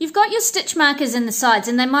you've got your stitch markers in the sides,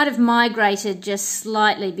 and they might have migrated just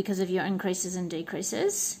slightly because of your increases and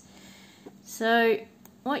decreases. So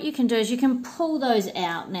what you can do is you can pull those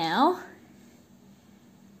out now.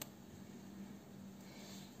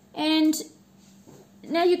 And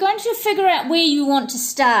now you're going to figure out where you want to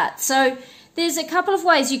start. So there's a couple of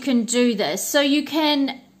ways you can do this. So you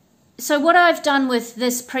can, so what I've done with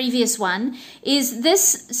this previous one is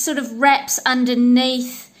this sort of wraps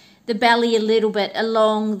underneath the belly a little bit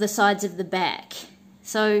along the sides of the back.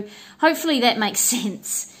 So hopefully that makes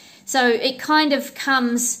sense. So it kind of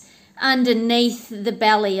comes underneath the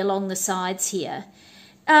belly along the sides here.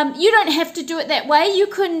 You don't have to do it that way. You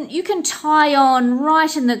can tie on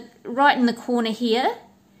right in the corner here.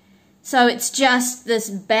 So it's just this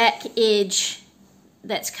back edge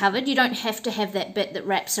that's covered. You don't have to have that bit that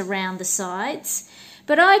wraps around the sides.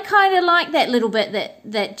 But I kind of like that little bit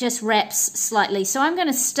that just wraps slightly. So I'm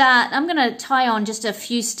going to tie on just a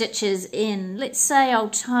few stitches in. Let's say I'll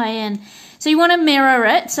tie in. So you want to mirror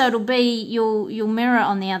it, so it'll be, you'll mirror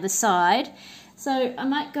on the other side. So I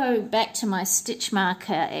might go back to my stitch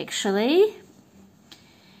marker actually.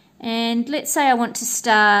 And let's say I want to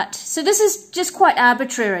start, so this is just quite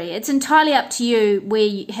arbitrary. It's entirely up to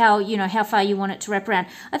you how far you want it to wrap around.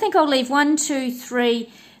 I think I'll leave 1, 2,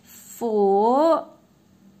 3, 4,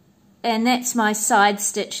 and that's my side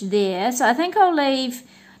stitch there. So I think I'll leave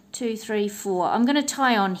 2, 3, 4. I'm going to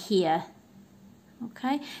tie on here.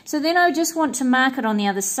 Okay, so then I just want to mark it on the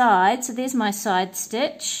other side. So there's my side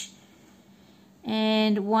stitch.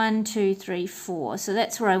 And 1, 2, 3, 4. So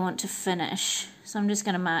that's where I want to finish. So I'm just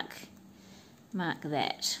going to mark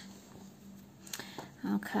that.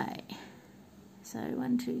 Okay, so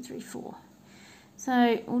 1, 2, 3, 4.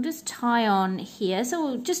 So we'll just tie on here. So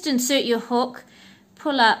we'll just insert your hook,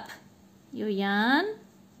 pull up your yarn,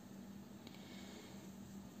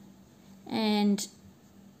 and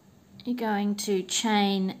you're going to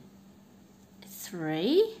chain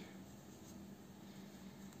 3,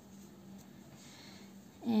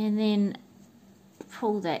 and then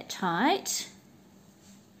pull that tight.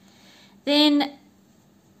 Then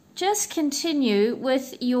just continue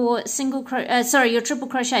with your your triple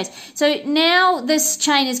crochets. So now this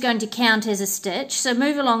chain is going to count as a stitch. So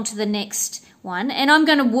move along to the next one, and I'm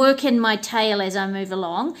going to work in my tail as I move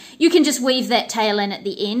along. You can just weave that tail in at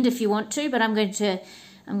the end if you want to, but I'm going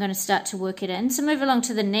to start to work it in. So move along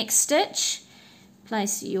to the next stitch,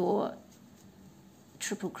 place your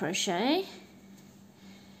triple crochet,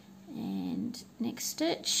 and next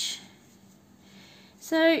stitch,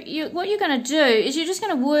 So what you're going to do is you're just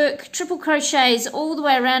going to work triple crochets all the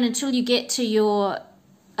way around until you get to your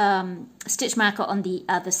stitch marker on the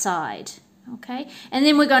other side. Okay, and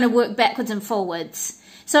then we're going to work backwards and forwards.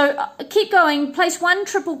 So keep going, place 1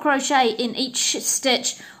 triple crochet in each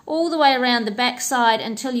stitch all the way around the back side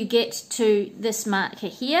until you get to this marker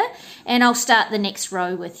here, and I'll start the next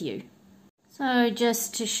row with you. So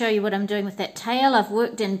just to show you what I'm doing with that tail, I've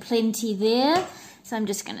worked in plenty there, so I'm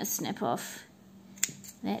just going to snip off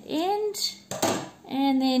that end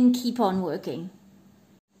and then keep on working.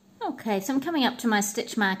 Okay, so I'm coming up to my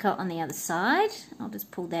stitch marker on the other side. I'll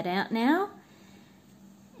just pull that out now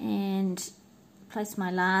and place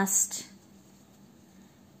my last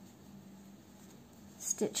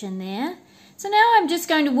stitch in there. So now I'm just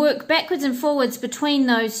going to work backwards and forwards between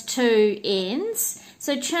those 2 ends.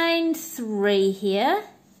 So chain 3 here,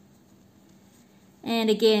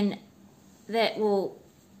 and again that will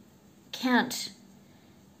count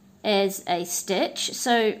as a stitch.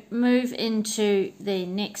 So move into the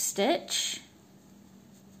next stitch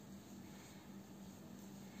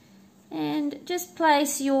and just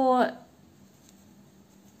place your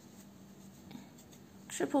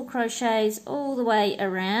triple crochets all the way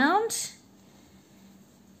around,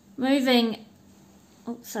 moving,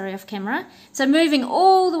 oh sorry, off camera, so moving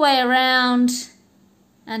all the way around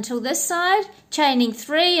until this side, chaining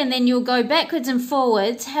 3, and then you'll go backwards and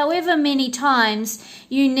forwards however many times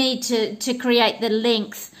you need to create the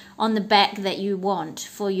length on the back that you want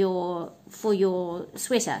for your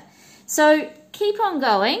sweater. So keep on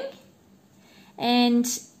going and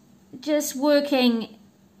just working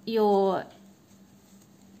your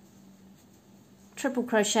triple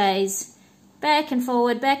crochets back and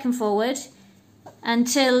forward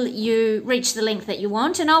until you reach the length that you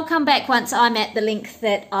want, and I'll come back once I'm at the length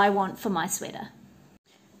that I want for my sweater.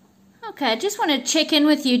 Okay, I just want to check in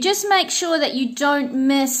with you. Just make sure that you don't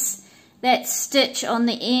miss that stitch on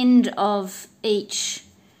the end of each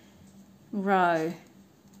row,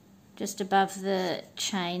 just above the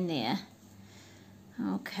chain there.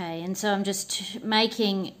 Okay, and so I'm just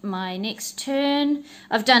making my next turn.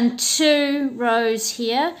 I've done 2 rows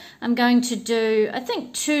here. I'm going to do, I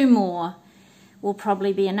think 2 more will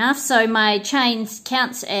probably be enough. So my chain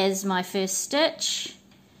counts as my first stitch.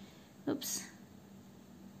 Oops.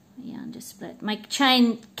 Yeah, I'm just split. My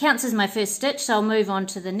chain counts as my first stitch, so I'll move on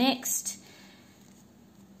to the next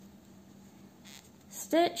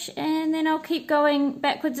stitch, and then I'll keep going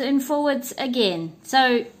backwards and forwards again.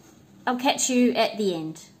 So I'll catch you at the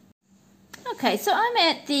end. Okay, so I'm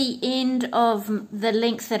at the end of the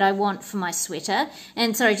length that I want for my sweater,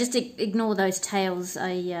 and sorry, just ignore those tails.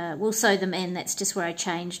 I will sew them in. That's just where I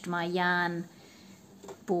changed my yarn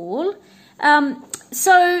ball.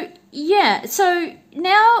 So yeah, so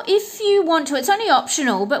now if you want to, it's only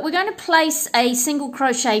optional, but we're going to place a single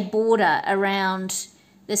crochet border around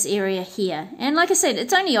this area here, and like I said,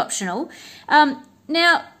 it's only optional.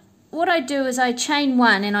 Now what I do is I chain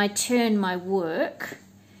 1 and I turn my work,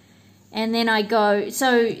 and then I go,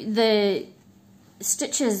 so the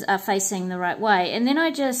stitches are facing the right way, and then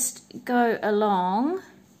I just go along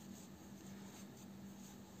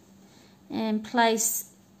and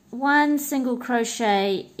place 1 single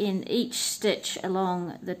crochet in each stitch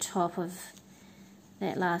along the top of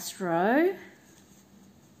that last row.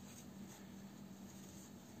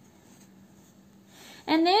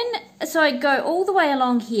 And then, so I go all the way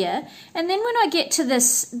along here, and then when I get to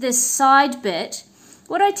this side bit,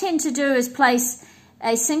 what I tend to do is place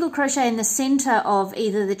a single crochet in the center of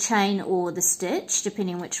either the chain or the stitch,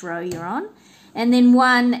 depending which row you're on, and then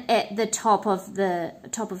 1 at the top of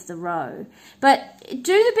the row. But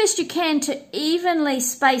do the best you can to evenly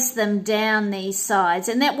space them down these sides,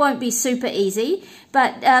 and that won't be super easy,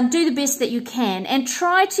 but do the best that you can, and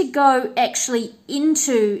try to go actually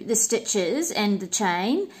into the stitches and the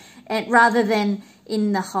chain, and rather than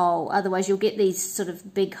in the hole. Otherwise you'll get these sort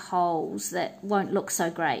of big holes that won't look so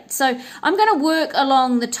great. So I'm going to work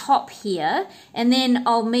along the top here, and then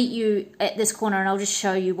I'll meet you at this corner and I'll just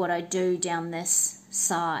show you what I do down this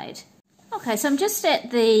side. Okay, so I'm just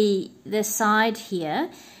at the side here,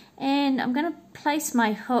 and I'm going to place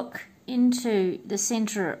my hook into the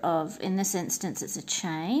center of, in this instance it's a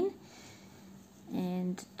chain,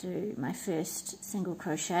 and do my first single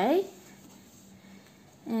crochet.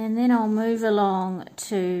 And then I'll move along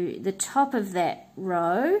to the top of that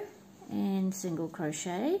row and single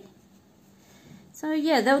crochet. So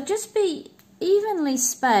yeah, they'll just be evenly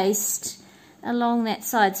spaced along that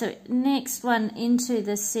side. So next one into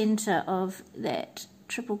the center of that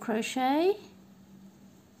triple crochet.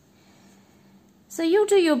 So you'll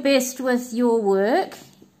do your best with your work,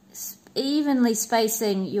 evenly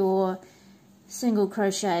spacing your single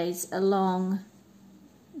crochets along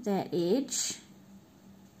that edge.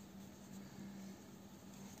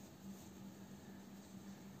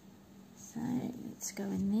 So let's go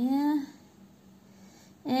in there.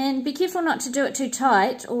 And be careful not to do it too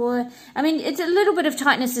tight, or, I mean, it's a little bit of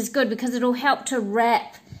tightness is good because it'll help to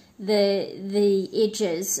wrap the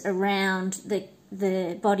edges around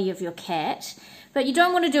the body of your cat. But you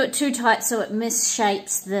don't want to do it too tight so it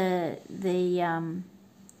misshapes the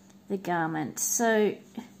garment. So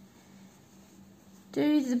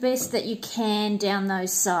do the best that you can down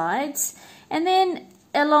those sides. And then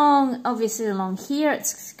obviously along here,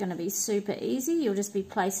 it's going to be super easy. You'll just be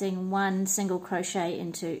placing one single crochet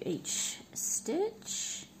into each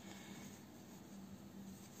stitch.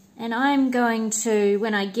 And I'm going to,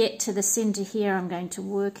 when I get to the center here, I'm going to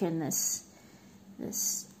work in this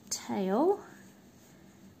tail.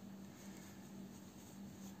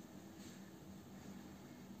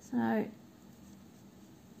 So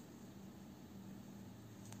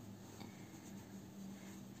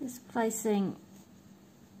just placing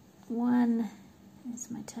one,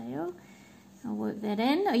 there's my tail. I'll work that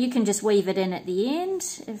in, or you can just weave it in at the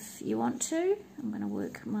end if you want to. I'm going to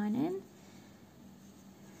work mine in.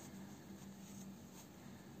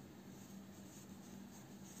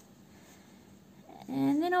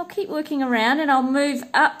 And then I'll keep working around and I'll move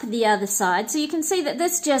up the other side. So you can see that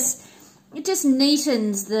this just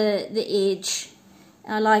neatens the edge.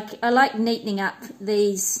 I like neatening up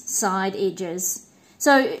these side edges.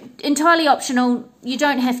 So entirely optional, you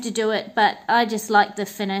don't have to do it, but I just like the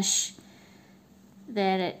finish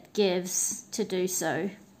that it gives to do so.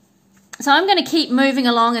 So I'm going to keep moving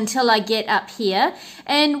along until I get up here.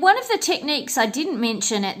 And one of the techniques I didn't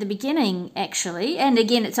mention at the beginning, actually, and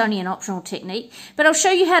again, it's only an optional technique, but I'll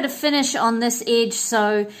show you how to finish on this edge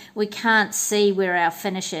so we can't see where our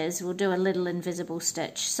finish is. We'll do a little invisible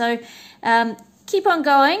stitch. So keep on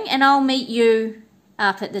going and I'll meet you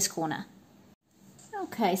up at this corner.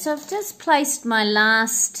 Okay, so I've just placed my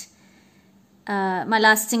last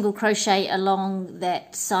single crochet along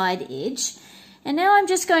that side edge. And now I'm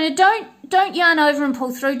just going to, don't yarn over and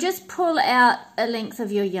pull through, just pull out a length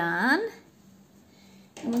of your yarn.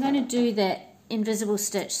 And we're going to do that invisible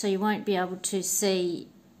stitch so you won't be able to see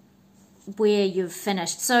where you've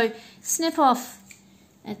finished. So snip off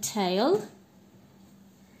a tail.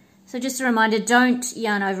 So just a reminder, don't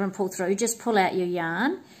yarn over and pull through, just pull out your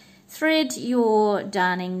yarn. Thread your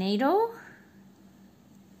darning needle.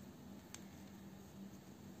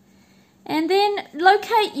 And then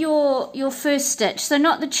locate your first stitch, so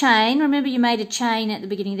not the chain. Remember you made a chain at the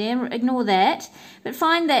beginning there, ignore that. But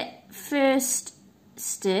find that first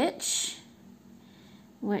stitch,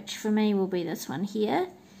 which for me will be this one here.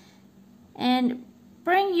 And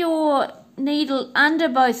bring your needle under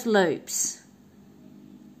both loops.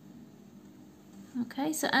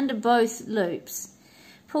 Okay, so under both loops.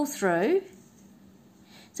 Pull through.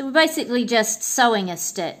 So we're basically just sewing a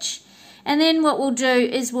stitch. And then what we'll do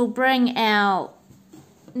is we'll bring our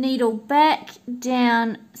needle back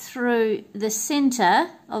down through the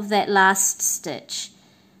center of that last stitch.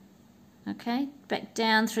 Okay, back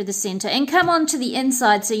down through the center and come on to the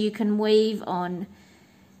inside so you can weave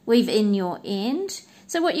in your end.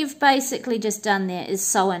 So what you've basically just done there is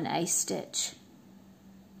sew in a stitch.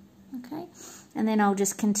 Okay, and then I'll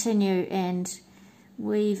just continue and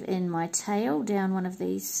weave in my tail down one of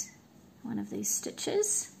these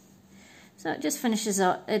stitches. So it just finishes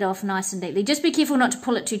it off nice and neatly. Just be careful not to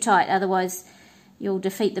pull it too tight, otherwise you'll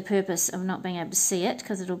defeat the purpose of not being able to see it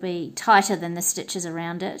because it'll be tighter than the stitches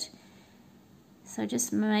around it. So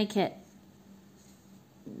just make it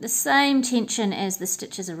the same tension as the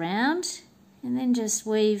stitches around, and then just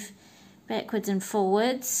weave backwards and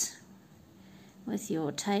forwards with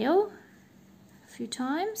your tail a few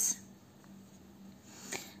times.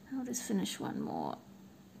 I'll just finish one more.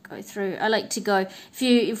 Go through. I like to go,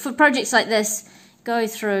 for projects like this, go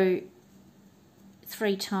through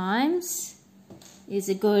 3 times is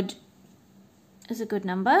a good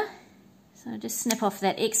number. So just snip off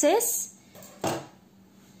that excess.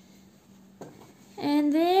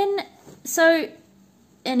 And then,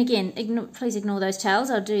 and again, please ignore those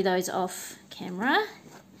tails. I'll do those off camera.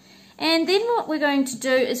 And then what we're going to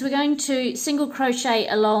do is we're going to single crochet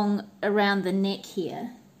along around the neck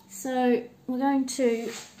here. So we're going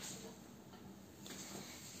to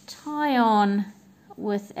tie on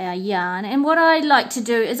with our yarn, and what I like to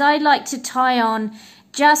do is I like to tie on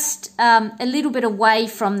just a little bit away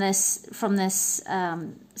from this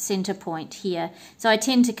center point here. So I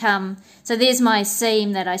tend to come, so there's my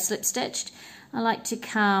seam that I slip stitched. I like to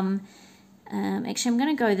come, actually I'm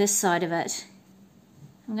going to go this side of it.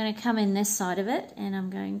 I'm going to come in this side of it and I'm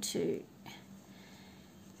going to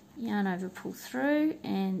yarn over, pull through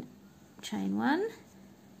and chain 1,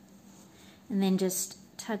 and then just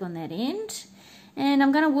tug on that end. And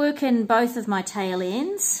I'm going to work in both of my tail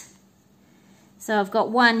ends. So I've got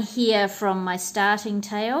one here from my starting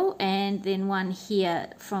tail and then one here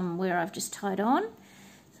from where I've just tied on.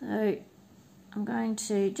 So I'm going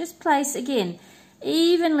to just place, again,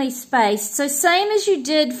 evenly spaced. So same as you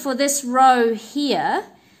did for this row here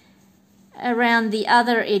around the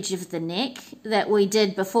other edge of the neck that we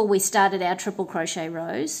did before we started our triple crochet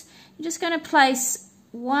rows. You're just going to place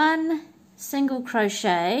one single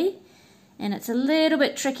crochet, and it's a little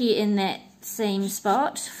bit tricky in that seam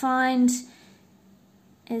spot. Find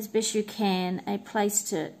as best you can a place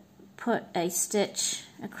to put a stitch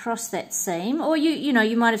across that seam, or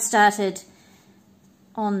you might have started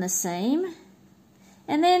on the seam,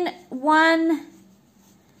 and then one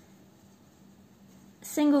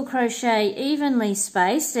single crochet evenly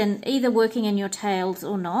spaced, and either working in your tails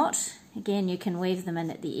or not, again you can weave them in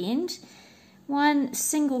at the end. One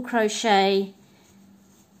single crochet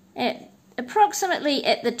at approximately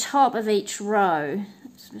at the top of each row.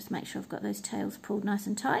 Let's just make sure I've got those tails pulled nice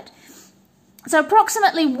and tight. So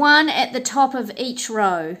approximately one at the top of each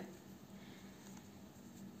row.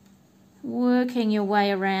 Working your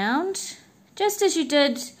way around, just as you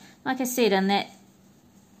did, like I said, on that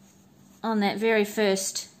very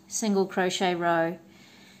first single crochet row.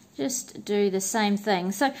 Just do the same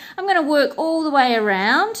thing. So I'm going to work all the way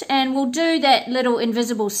around, and we'll do that little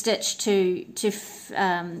invisible stitch to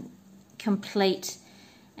complete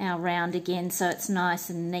our round again, so it's nice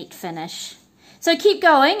and neat finish. So keep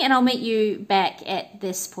going and I'll meet you back at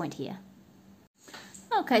this point here.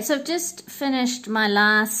 Okay, so I've just finished my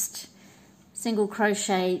last single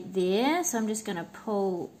crochet there, so I'm just going to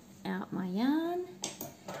pull out my yarn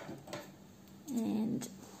and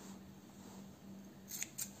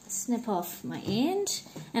snip off my end.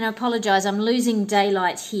 And I apologise, I'm losing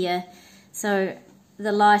daylight here, so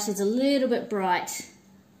the light is a little bit bright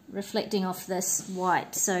reflecting off this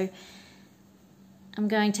white, so I'm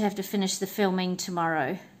going to have to finish the filming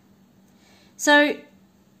tomorrow. So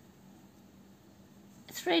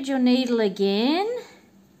thread your needle again.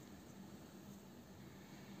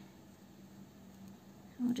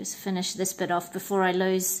 I'll just finish this bit off before I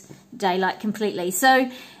lose daylight completely.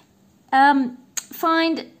 So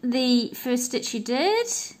find the first stitch you did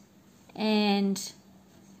and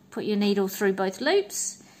put your needle through both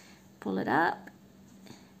loops, pull it up.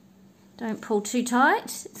 Don't pull too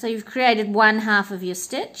tight. So you've created one half of your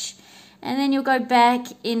stitch, and then you'll go back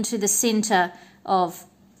into the center of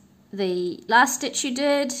the last stitch you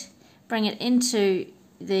did, bring it into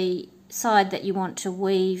the side that you want to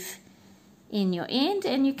weave in your end,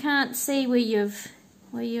 and you can't see where you've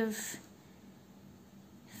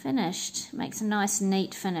finished. Makes a nice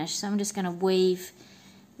neat finish. So I'm just going to weave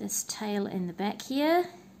this tail in the back here.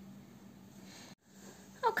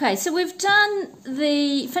 Okay, so we've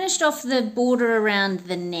finished off the border around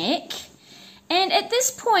the neck, and at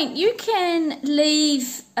this point you can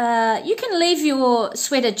leave your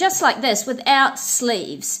sweater just like this without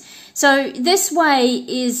sleeves. So this way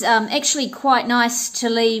is actually quite nice to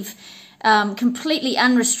leave completely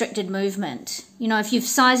unrestricted movement. You know, if you've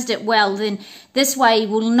sized it well, then this way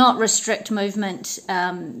will not restrict movement,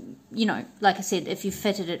 you know, like I said, if you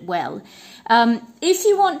fitted it well. If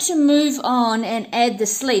you want to move on and add the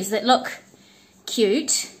sleeves that look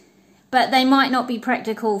cute, but they might not be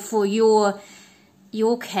practical for your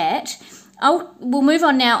cat, we'll move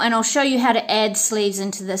on now and I'll show you how to add sleeves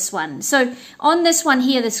into this one. So on this one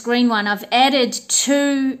here, this green one, I've added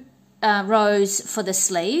 2 rows for the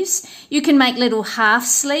sleeves. You can make little half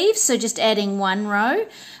sleeves, so just adding 1 row,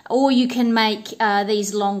 or you can make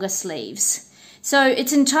these longer sleeves. So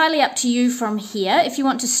it's entirely up to you from here. If you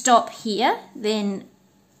want to stop here, then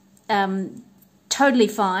totally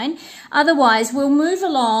fine. Otherwise, we'll move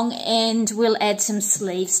along and we'll add some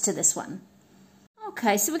sleeves to this one.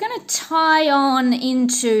 Okay, so we're going to tie on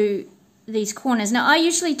into these corners. Now, I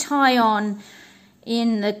usually tie on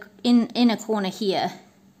in the inner corner here,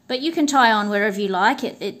 but you can tie on wherever you like.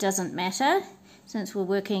 It doesn't matter since we're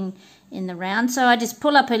working in the round. So I just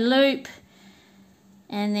pull up a loop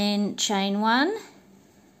and then chain 1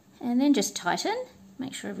 and then just tighten.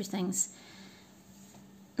 Make sure everything's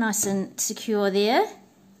nice and secure there.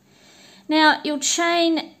 Now you'll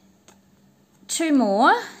chain 2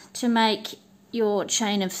 more to make your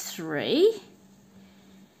chain of 3,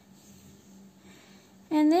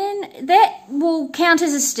 and then that will count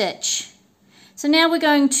as a stitch. So now we're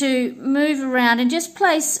going to move around and just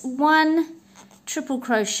place 1 triple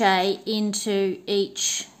crochet into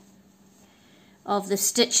each of the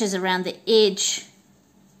stitches around the edge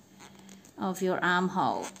of your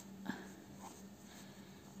armhole.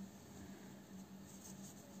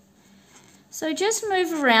 So just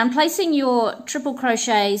move around, placing your triple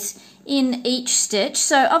crochets in each stitch.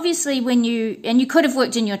 So obviously when you could have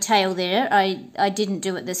worked in your tail there, I didn't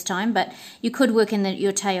do it this time, but you could work in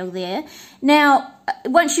your tail there. Now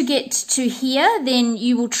once you get to here, then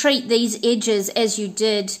you will treat these edges as you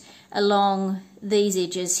did along these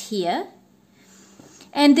edges here,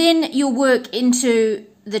 and then you'll work into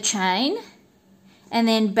the chain and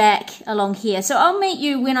then back along here. So I'll meet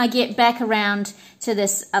you when I get back around to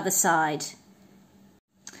this other side.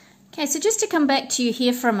 Okay, so just to come back to you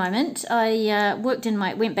here for a moment, I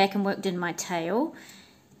went back and worked in my tail.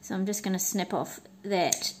 So I'm just going to snip off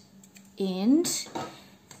that end.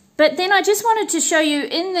 But then I just wanted to show you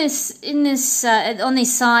on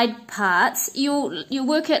these side parts, you'll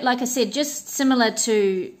work it, like I said, just similar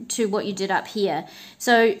to what you did up here.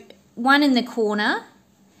 So one in the corner,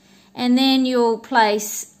 and then you'll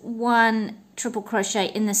place one triple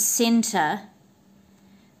crochet in the center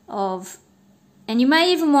of. And you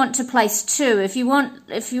may even want to place two if you want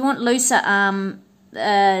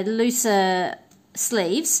looser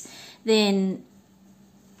sleeves. Then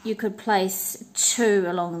you could place two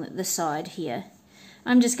along the side here.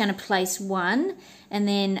 I'm just going to place one, and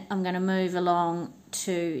then I'm going to move along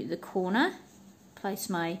to the corner. Place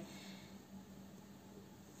my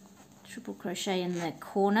triple crochet in the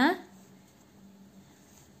corner,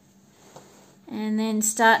 and then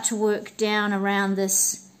start to work down around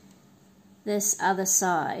this other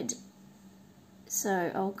side.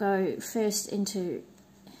 So I'll go first into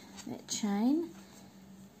that chain,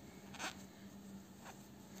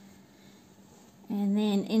 and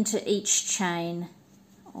then into each chain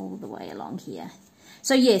all the way along here.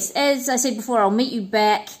 So yes, as I said before, I'll meet you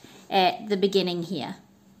back at the beginning here.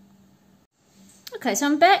 Okay, so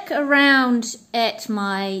I'm back around at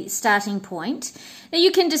my starting point. Now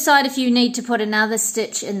you can decide if you need to put another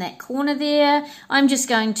stitch in that corner there. I'm just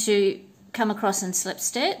going to come across and slip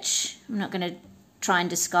stitch. I'm not going to try and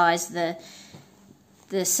disguise the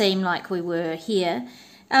seam like we were here.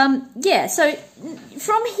 Yeah, so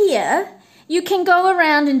from here you can go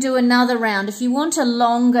around and do another round if you want a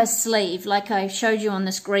longer sleeve, like I showed you on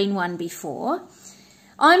this green one before.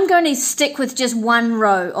 I'm going to stick with just one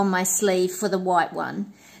row on my sleeve for the white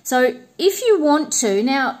one. So if you want to,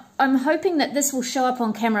 now I'm hoping that this will show up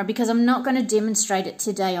on camera because I'm not going to demonstrate it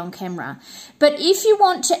today on camera. But if you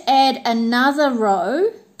want to add another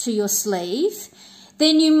row to your sleeve,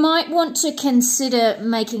 then you might want to consider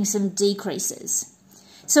making some decreases.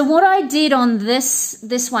 So what I did on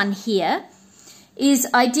this one here is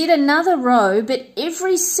I did another row, but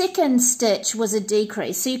every second stitch was a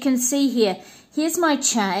decrease. So you can see here, here's my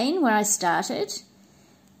chain where I started,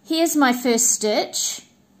 here's my first stitch,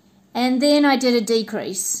 and then I did a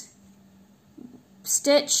decrease.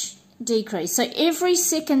 Stitch, decrease. So every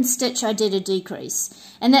second stitch I did a decrease,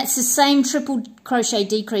 and that's the same triple crochet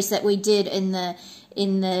decrease that we did in the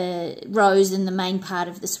rows in the main part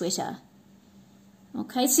of the sweater.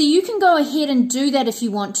 Okay, so you can go ahead and do that if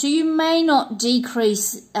you want to. You may not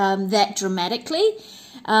decrease that dramatically.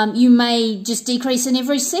 You may just decrease in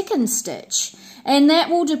every second stitch, and that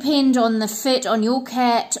will depend on the fit on your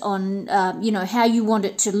cat, on you know, how you want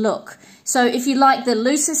it to look. So if you like the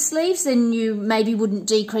looser sleeves, then you maybe wouldn't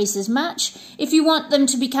decrease as much. If you want them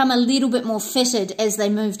to become a little bit more fitted as they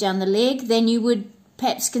move down the leg, then you would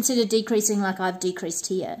perhaps consider decreasing like I've decreased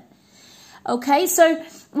here. Okay, so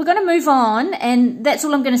we're going to move on, and that's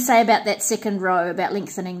all I'm going to say about that second row, about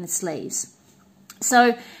lengthening the sleeves.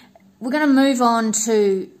 So we're going to move on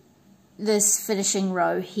to this finishing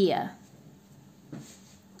row here.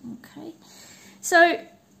 Okay, so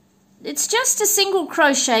it's just a single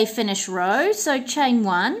crochet finish row, so chain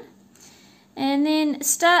one, and then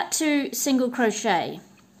start to single crochet.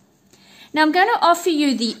 Now I'm going to offer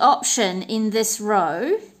you the option in this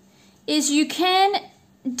row is you can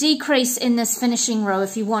decrease in this finishing row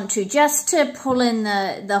if you want to, just to pull in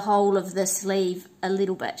the whole of the sleeve a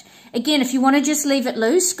little bit. Again, if you want to just leave it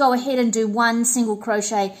loose, go ahead and do one single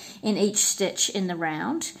crochet in each stitch in the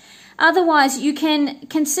round. Otherwise, you can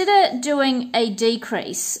consider doing a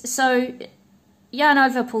decrease. So yarn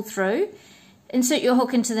over, pull through, insert your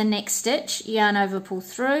hook into the next stitch, yarn over, pull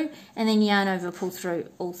through, and then yarn over, pull through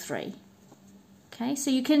all three. Okay, so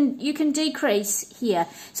you can decrease here.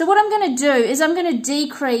 So what I'm going to do is I'm going to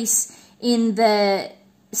decrease in the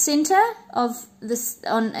center of this,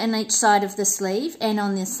 on each side of the sleeve and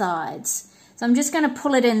on the sides. So I'm just going to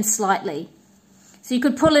pull it in slightly. So you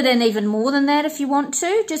could pull it in even more than that if you want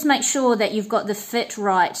to. Just make sure that you've got the fit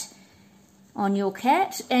right on your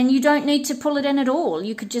cat, and you don't need to pull it in at all.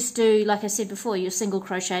 You could just do, like I said before, your single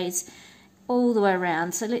crochets all the way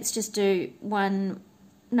around. So let's just do one.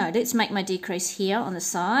 No, let's make my decrease here on the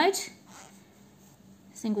side.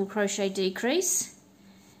 single crochet decrease,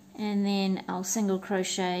 and then I'll single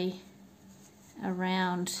crochet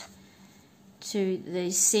around to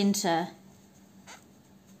the center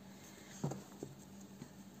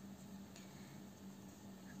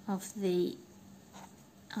of the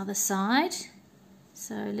other side.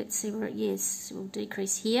 So let's see where it, yes, we'll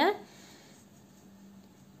decrease here.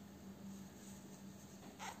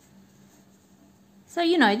 So,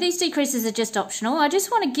 you know, these decreases are just optional. I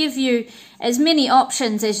just want to give you as many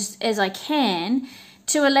options as I can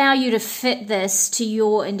to allow you to fit this to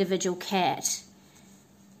your individual cat.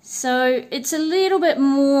 So it's a little bit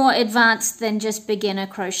more advanced than just beginner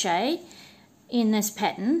crochet in this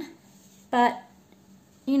pattern, but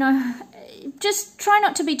you know, just try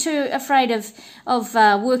not to be too afraid of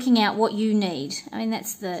working out what you need. I mean,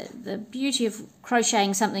 that's the beauty of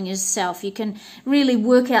crocheting something yourself. You can really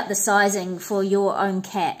work out the sizing for your own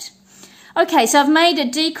cat. Okay, so I've made a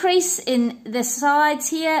decrease in the sides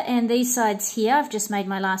here and these sides here. I've just made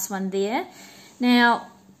my last one there. Now,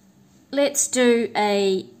 let's do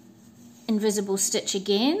a invisible stitch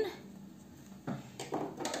again,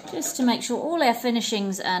 just to make sure all our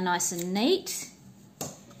finishings are nice and neat.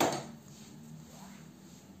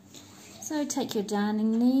 So take your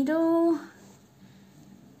darning needle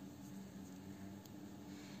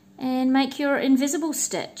and make your invisible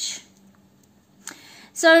stitch.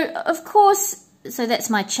 So of course, so that's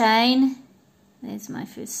my chain, there's my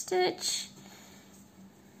first stitch,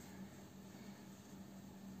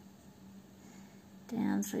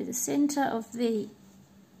 down through the center of the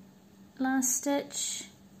last stitch,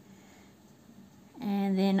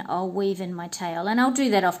 and then I'll weave in my tail, and I'll do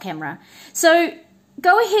that off camera. So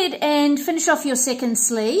go ahead and finish off your second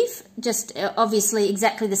sleeve, just obviously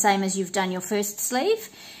exactly the same as you've done your first sleeve,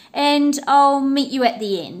 and I'll meet you at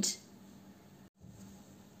the end.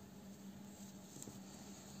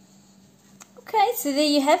 Okay, so there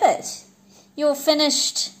you have it, your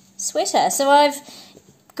finished sweater. So I've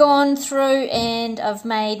gone through and I've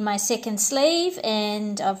made my second sleeve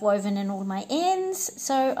and I've woven in all my ends,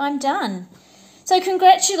 so I'm done. So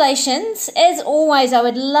congratulations. As always, I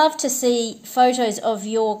would love to see photos of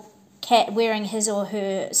your cat wearing his or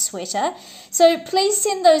her sweater. So please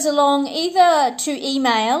send those along either to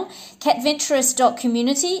email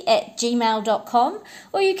catventurous.community@gmail.com,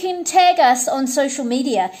 or you can tag us on social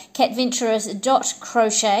media,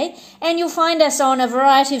 catventurers.crochet, and you'll find us on a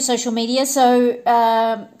variety of social media. So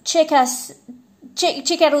check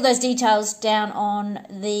out all those details down on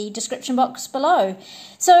the description box below.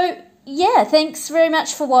 So yeah, thanks very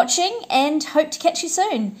much for watching and hope to catch you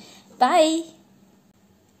soon. Bye.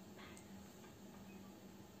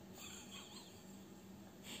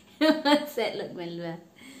 What's that look, Melba?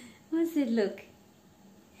 What's that look?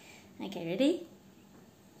 Okay, ready?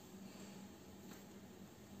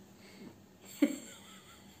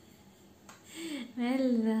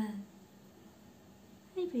 Melba.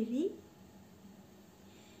 Hi, baby.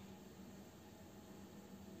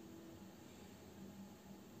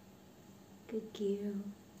 Good girl.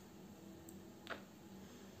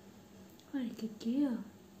 What a good girl.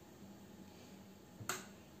 Bye.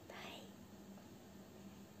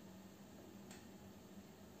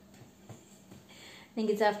 I think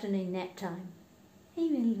it's afternoon nap time. Hey,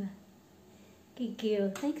 Melba. Good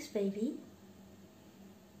girl. Thanks, baby.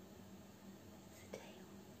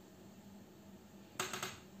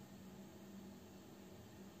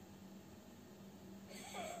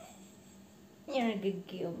 You're a good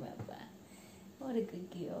girl, Melba. What a good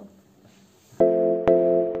girl.